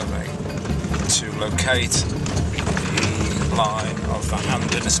survey to locate the line of the Han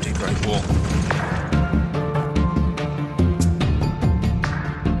Dynasty Great Wall.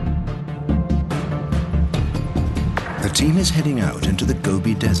 The team is heading out into the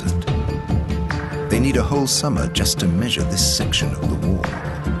Gobi Desert. They need a whole summer just to measure this section of the wall.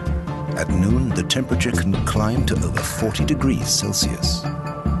 At noon, the temperature can climb to over 40 degrees Celsius.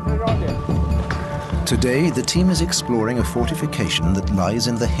 Today, the team is exploring a fortification that lies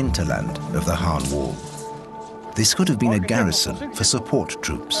in the hinterland of the Han Wall. This could have been a garrison for support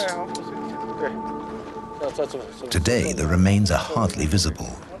troops. Today, the remains are hardly visible.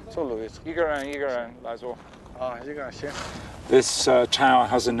 This tower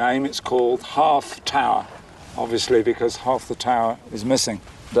has a name. It's called Half Tower, obviously because half the tower is missing.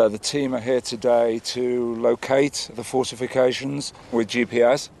 The team are here today to locate the fortifications with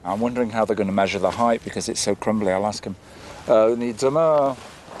GPS. I'm wondering how they're going to measure the height because it's so crumbly. I'll ask them. 你怎么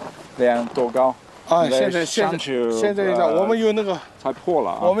量多高？现在我们有那个才破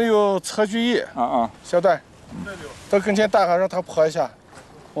了啊！我们有测距仪小戴，到跟前大概让它破一下。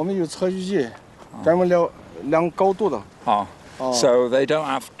我们有测距仪，专门量高度的。So they don't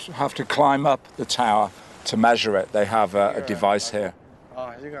have to climb up the tower to measure it. They have a device here.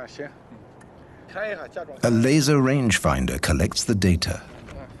 A laser rangefinder collects the data.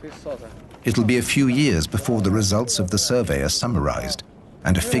 It'll be a few years before the results of the survey are summarized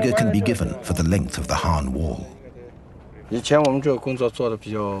and a figure can be given for the length of the Han Wall. 以前我们这个工作做的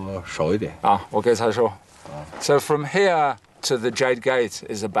比较少一点。我给他说。So from here to the Jade Gate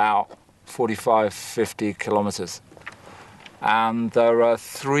is about 45, 50 kilometers. And there are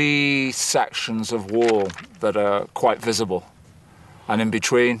 3 sections of wall that are quite visible. And in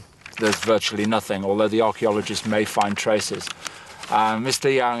between, there's virtually nothing, although the archaeologists may find traces. Mr.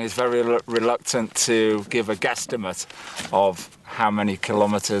 Yang is very reluctant to give a guesstimate of how many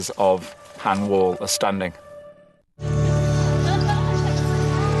kilometers of Han wall are standing.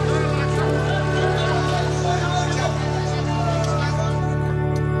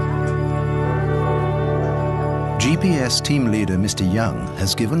 GPS team leader Mr. Young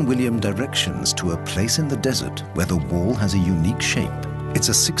has given William directions to a place in the desert where the wall has a unique shape. It's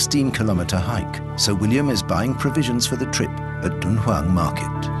a 16-kilometer hike, so William is buying provisions for the trip at Dunhuang Market.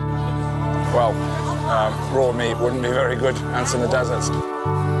 Well, raw meat wouldn't be very good out in the desert.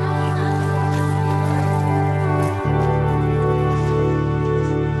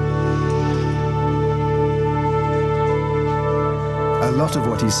 A lot of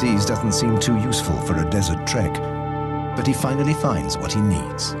what he sees doesn't seem too useful for a desert trek, but he finally finds what he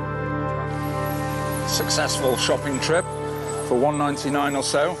needs. Successful shopping trip for $1.99 or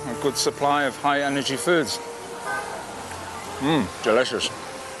so, a good supply of high-energy foods. Delicious.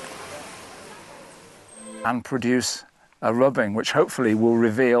 And produce a rubbing which hopefully will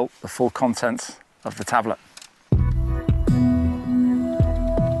reveal the full contents of the tablet.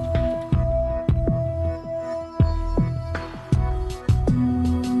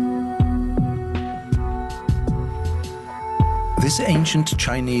 This ancient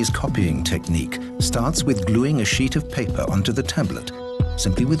Chinese copying technique starts with gluing a sheet of paper onto the tablet,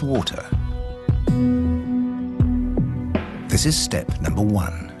 simply with water. This is step number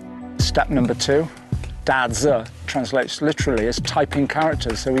 1. Step number 2, Dazi translates literally as typing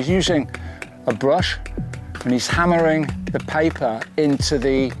characters. So he's using a brush and he's hammering the paper into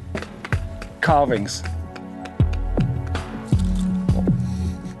the carvings.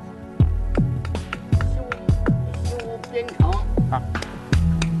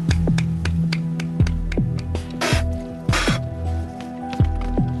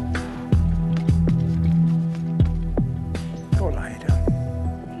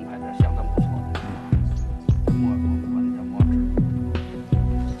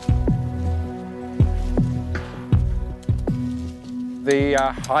 The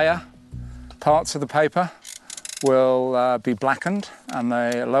higher parts of the paper will be blackened, and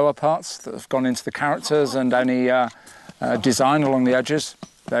the lower parts that have gone into the characters and any design along the edges,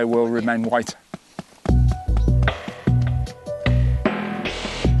 they will remain white.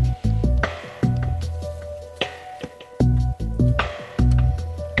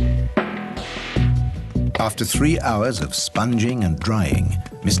 After 3 hours of sponging and drying,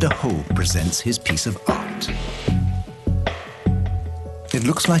 Mr. Ho presents his piece of art. It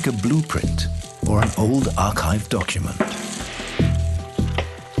looks like a blueprint or an old archive document.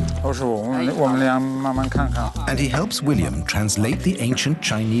 And he helps William translate the ancient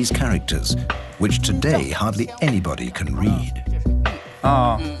Chinese characters, which today hardly anybody can read.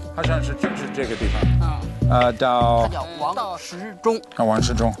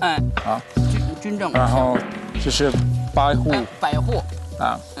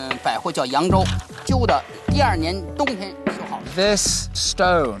 This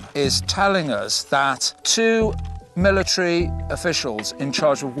stone is telling us that 2 military officials in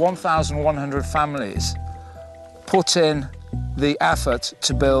charge of 1,100 families put in the effort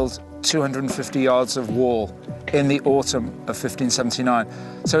to build 250 yards of wall in the autumn of 1579.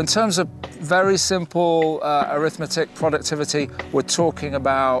 So in terms of very simple arithmetic productivity, we're talking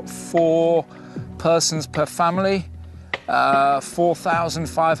about 4 persons per family,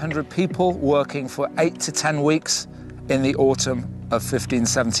 4,500 people working for 8 to 10 weeks in the autumn of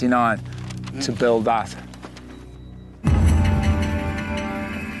 1579 to build that.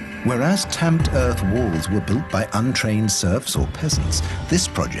 Whereas tamped earth walls were built by untrained serfs or peasants, this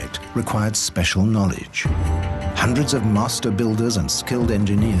project required special knowledge. Hundreds of master builders and skilled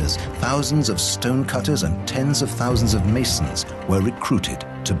engineers, thousands of stone cutters and tens of thousands of masons were recruited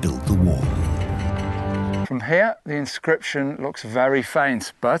to build the wall. From here, the inscription looks very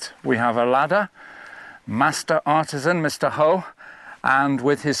faint, but we have a ladder, master artisan, Mr. Ho, and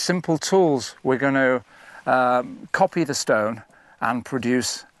with his simple tools, we're going to copy the stone and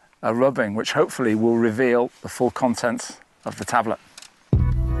produce a rubbing, which hopefully will reveal the full contents of the tablet.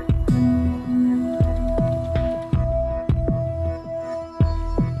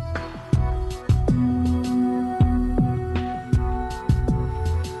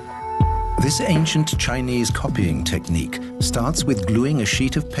 This ancient Chinese copying technique starts with gluing a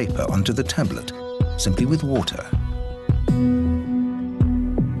sheet of paper onto the tablet, simply with water.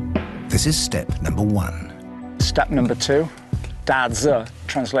 This is step number 1. Step number 2, 打字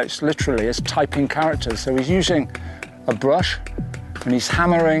translates literally as typing characters. So he's using a brush and he's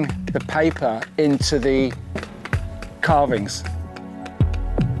hammering the paper into the carvings.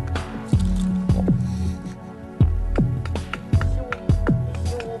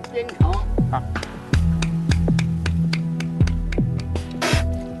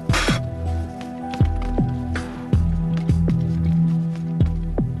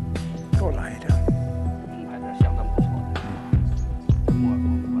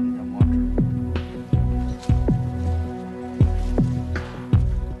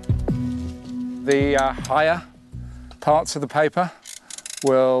 The higher parts of the paper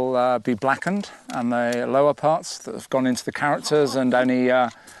will be blackened, and the lower parts that have gone into the characters and any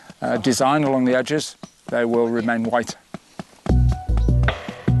design along the edges, they will remain white.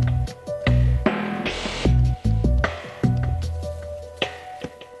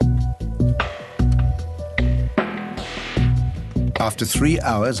 After 3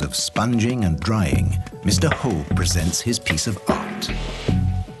 hours of sponging and drying, Mr. Ho presents his piece of art.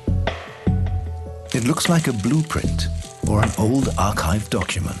 It looks like a blueprint or an old archive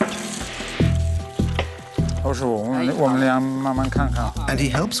document. And he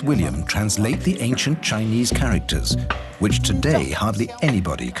helps William translate the ancient Chinese characters, which today hardly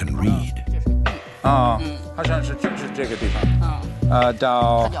anybody can read. 好像是这个地方，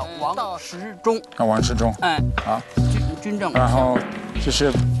到它叫王石中，王石中，好，军政，然后这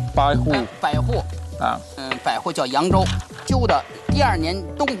是百户，百户，百户叫扬州，修的第2年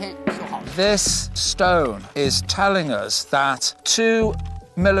冬天修好。This stone is telling us that 2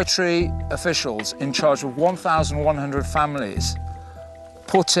 military officials in charge of 1,100 families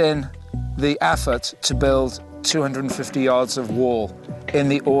put in the effort to build 250 yards of wall in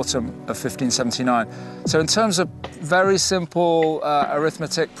the autumn of 1579. So in terms of very simple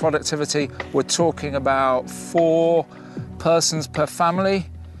arithmetic productivity, we're talking about 4 persons per family,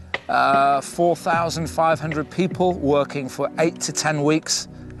 4,500 people working for 8 to 10 weeks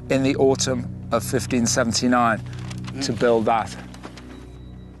in the autumn of 1579 to build that.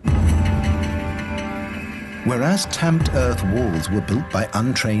 Whereas tamped earth walls were built by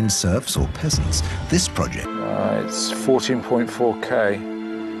untrained serfs or peasants, this project... it's 14.4K,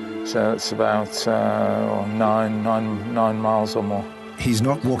 so it's about 9 miles or more. He's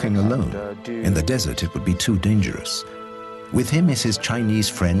not walking alone. In the desert, it would be too dangerous. With him is his Chinese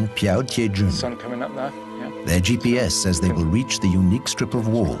friend Piao Tiejun. Sun coming up there, yeah. Their GPS says they will reach the unique strip of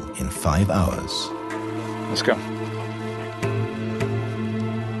wall in 5 hours. Let's go.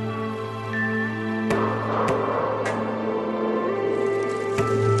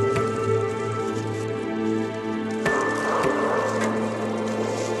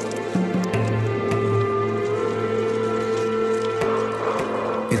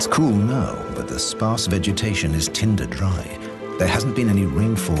 It's cool now, but the sparse vegetation is tinder dry. There hasn't been any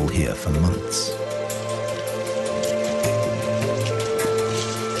rainfall here for months.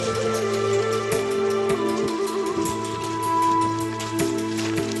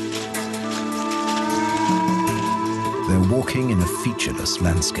 They're walking in a featureless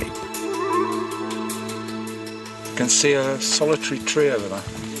landscape. You can see a solitary tree over there.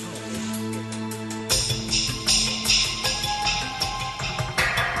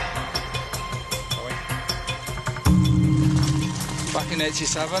 Back in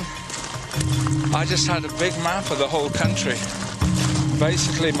 '87, I just had a big map of the whole country.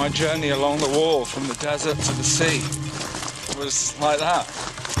 Basically, my journey along the wall from the desert to the sea was like that.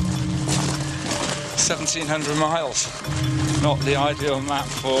 1,700 miles. Not the ideal map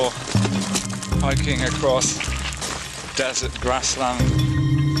for hiking across desert grassland.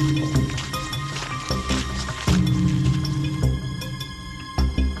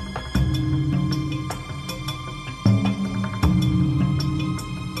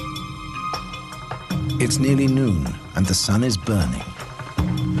 It's nearly noon and the sun is burning.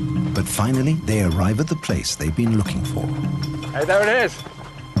 But finally, they arrive at the place they've been looking for. Hey, there it is.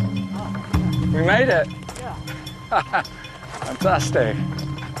 We made it. Yeah. Fantastic.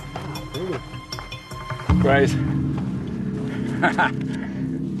 Great.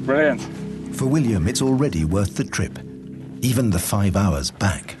 Brilliant. For William, it's already worth the trip, even the 5 hours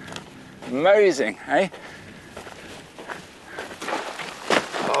back. Amazing, eh?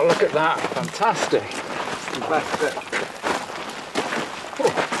 Oh, look at that. Fantastic. It's the best bit.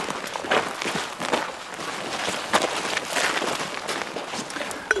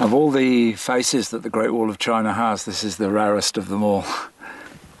 Of all the faces that the Great Wall of China has, this is the rarest of them all.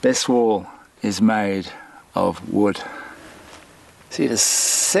 This wall is made of wood. See, there's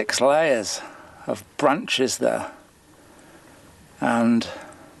 6 layers of branches there. And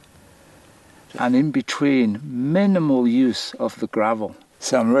and in between, minimal use of the gravel.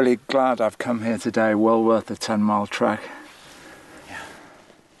 So I'm really glad I've come here today, well worth a 10-mile trek.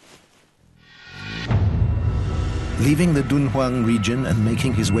 Leaving the Dunhuang region and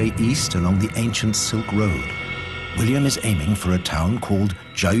making his way east along the ancient Silk Road, William is aiming for a town called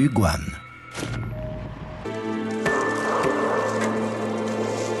Jiayuguan.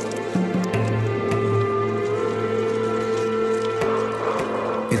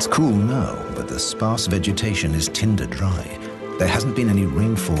 It's cool now, but the sparse vegetation is tinder dry. There hasn't been any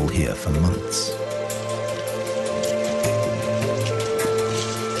rainfall here for months.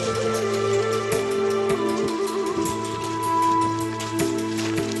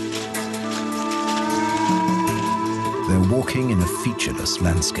 They're walking in a featureless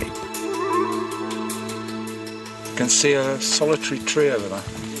landscape. You can see a solitary tree over there.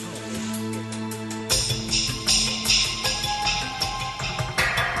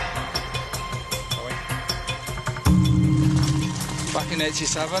 Back in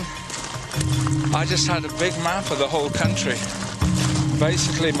 '87, I just had a big map of the whole country.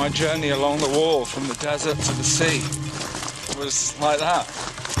 Basically, my journey along the wall from the desert to the sea was like that.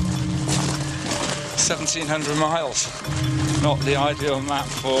 1,700 miles. Not the ideal map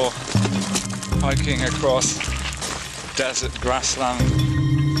for hiking across desert grassland.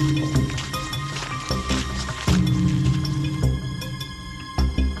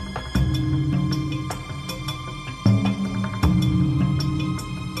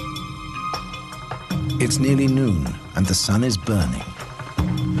 It's nearly noon and the sun is burning.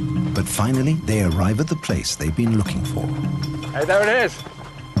 But finally, they arrive at the place they've been looking for. Hey, there it is.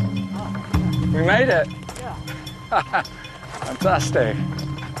 We made it. Yeah. Fantastic.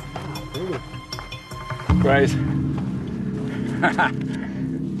 Great.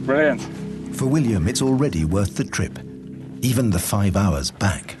 Brilliant. For William, it's already worth the trip, even the 5 hours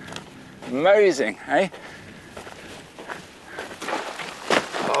back. Amazing, eh?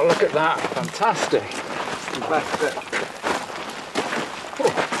 Oh, look at that. Fantastic. It's the best bit.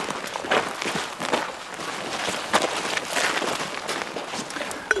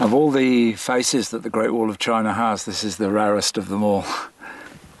 Of all the faces that the Great Wall of China has, this is the rarest of them all.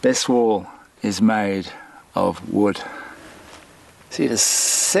 This wall is made of wood. See, there's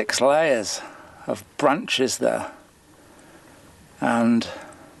 6 layers of branches there. And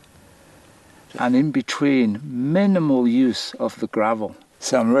in between, minimal use of the gravel.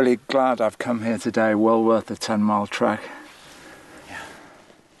 So I'm really glad I've come here today, well worth a 10-mile trek.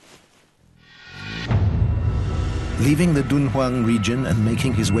 Leaving the Dunhuang region and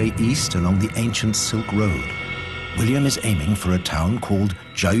making his way east along the ancient Silk Road, William is aiming for a town called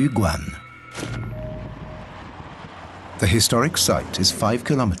Jiayuguan. The historic site is 5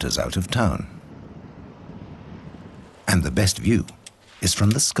 kilometers out of town. And the best view is from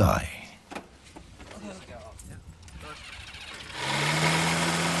the sky.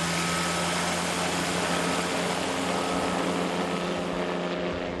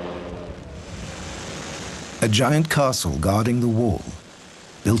 A giant castle guarding the wall,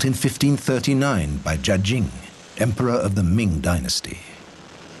 built in 1539 by Jiajing, emperor of the Ming dynasty.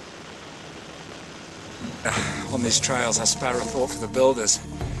 On these trails, I spare a thought for the builders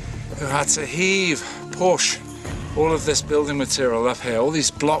who had to heave, push all of this building material up here, all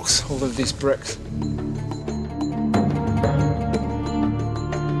these blocks, all of these bricks.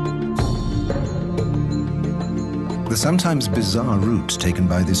 The sometimes bizarre route taken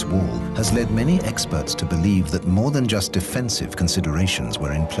by this wall has led many experts to believe that more than just defensive considerations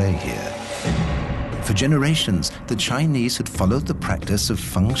were in play here. For generations, the Chinese had followed the practice of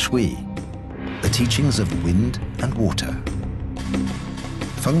feng shui, the teachings of wind and water.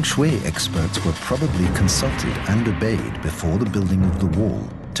 Feng shui experts were probably consulted and obeyed before the building of the wall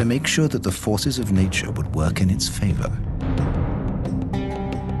to make sure that the forces of nature would work in its favor.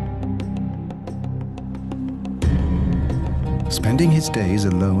 Spending his days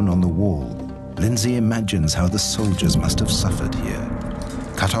alone on the wall, Lindesay imagines how the soldiers must have suffered here.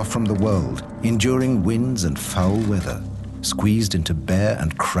 Cut off from the world, enduring winds and foul weather, squeezed into bare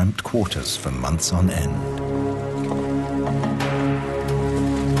and cramped quarters for months on end.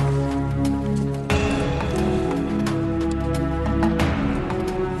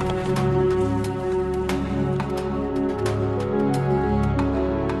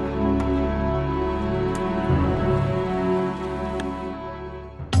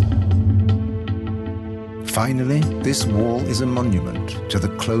 Finally, this wall is a monument to the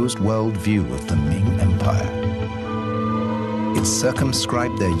closed world view of the Ming Empire. It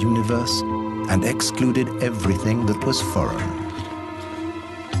circumscribed their universe and excluded everything that was foreign.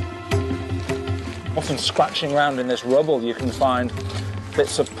 Often scratching around in this rubble, you can find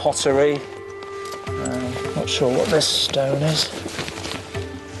bits of pottery, Not sure what this stone is.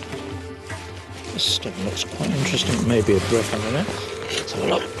 This stone looks quite interesting. Maybe a brick on it. Let's have a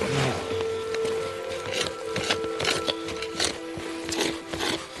look.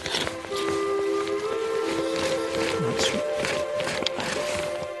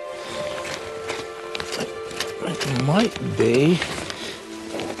 It might be.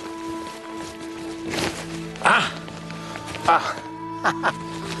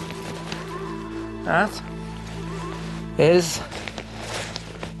 That is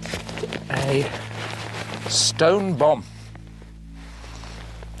a stone bomb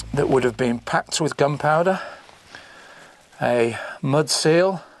that would have been packed with gunpowder, a mud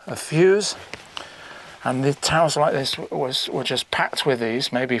seal, a fuse, and the towers like this were just packed with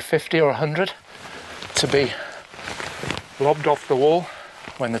these, maybe 50 or 100, to be lobbed off the wall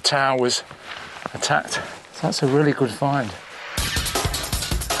when the tower was attacked. So that's a really good find.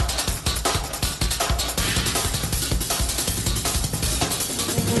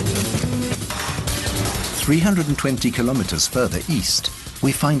 320 kilometers further east,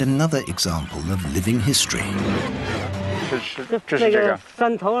 we find another example of living history. 这是这个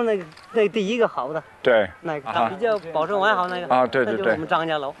山头那个第一个好的，对，那个比较保证完好那个啊，对对对，这就是我们张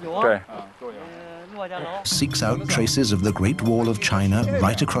家楼，对。 骆家楼 Seeks out traces of the Great Wall of China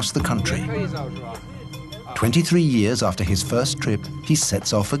right across the country. 23 years after his first trip, he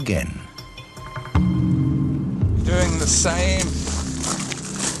sets off again. Doing the same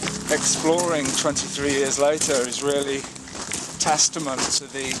exploring 23 years later is really testament to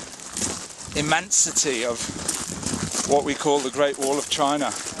the immensity of what we call the Great Wall of China.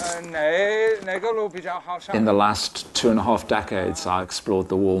 In the last 2.5 decades, I explored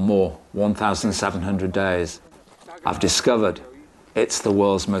the wall more, 1,700 days. I've discovered it's the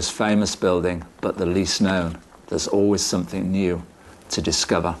world's most famous building, but the least known. There's always something new to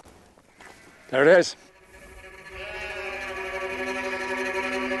discover. There it is.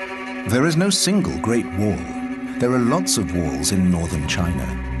 There is no single Great Wall. There are lots of walls in northern China,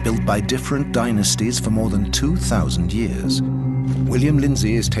 built by different dynasties for more than 2,000 years. William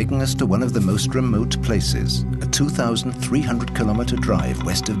Lindesay is taking us to one of the most remote places, a 2,300-kilometer drive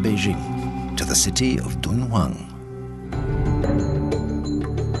west of Beijing, to the city of Dunhuang.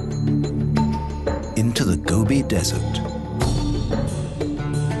 Into the Gobi Desert.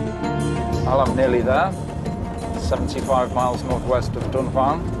 Well, I'm nearly there, 75 miles northwest of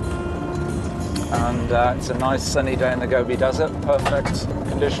Dunhuang. And it's a nice sunny day in the Gobi Desert, perfect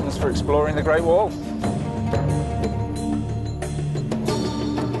conditions for exploring the Great Wall.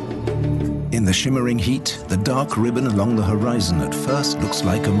 In the shimmering heat, the dark ribbon along the horizon at first looks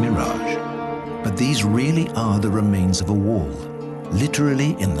like a mirage. But these really are the remains of a wall,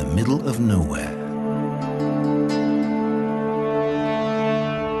 literally in the middle of nowhere.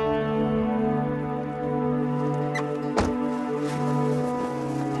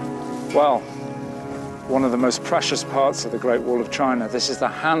 Well, one of the most precious parts of the Great Wall of China. This is the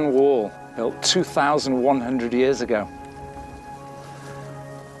Han Wall, built 2,100 years ago.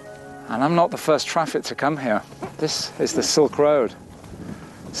 And I'm not the first traffic to come here. This is the Silk Road.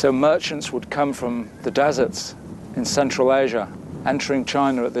 So merchants would come from the deserts in Central Asia, entering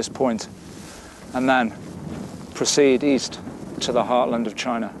China at this point, and then proceed east to the heartland of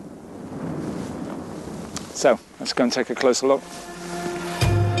China. So let's go and take a closer look.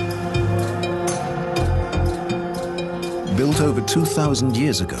 Built over 2,000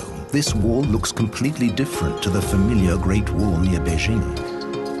 years ago, this wall looks completely different to the familiar Great Wall near Beijing.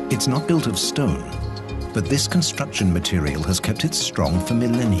 It's not built of stone, but this construction material has kept it strong for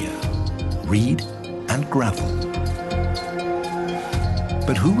millennia. Reed and gravel.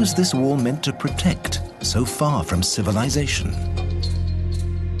 But who was this wall meant to protect, so far from civilization?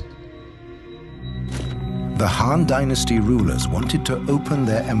 The Han Dynasty rulers wanted to open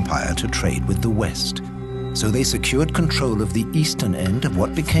their empire to trade with the West. So they secured control of the eastern end of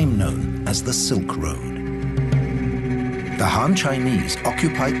what became known as the Silk Road. The Han Chinese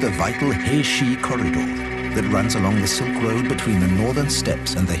occupied the vital He-Shi corridor that runs along the Silk Road between the northern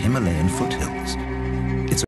steppes and the Himalayan foothills.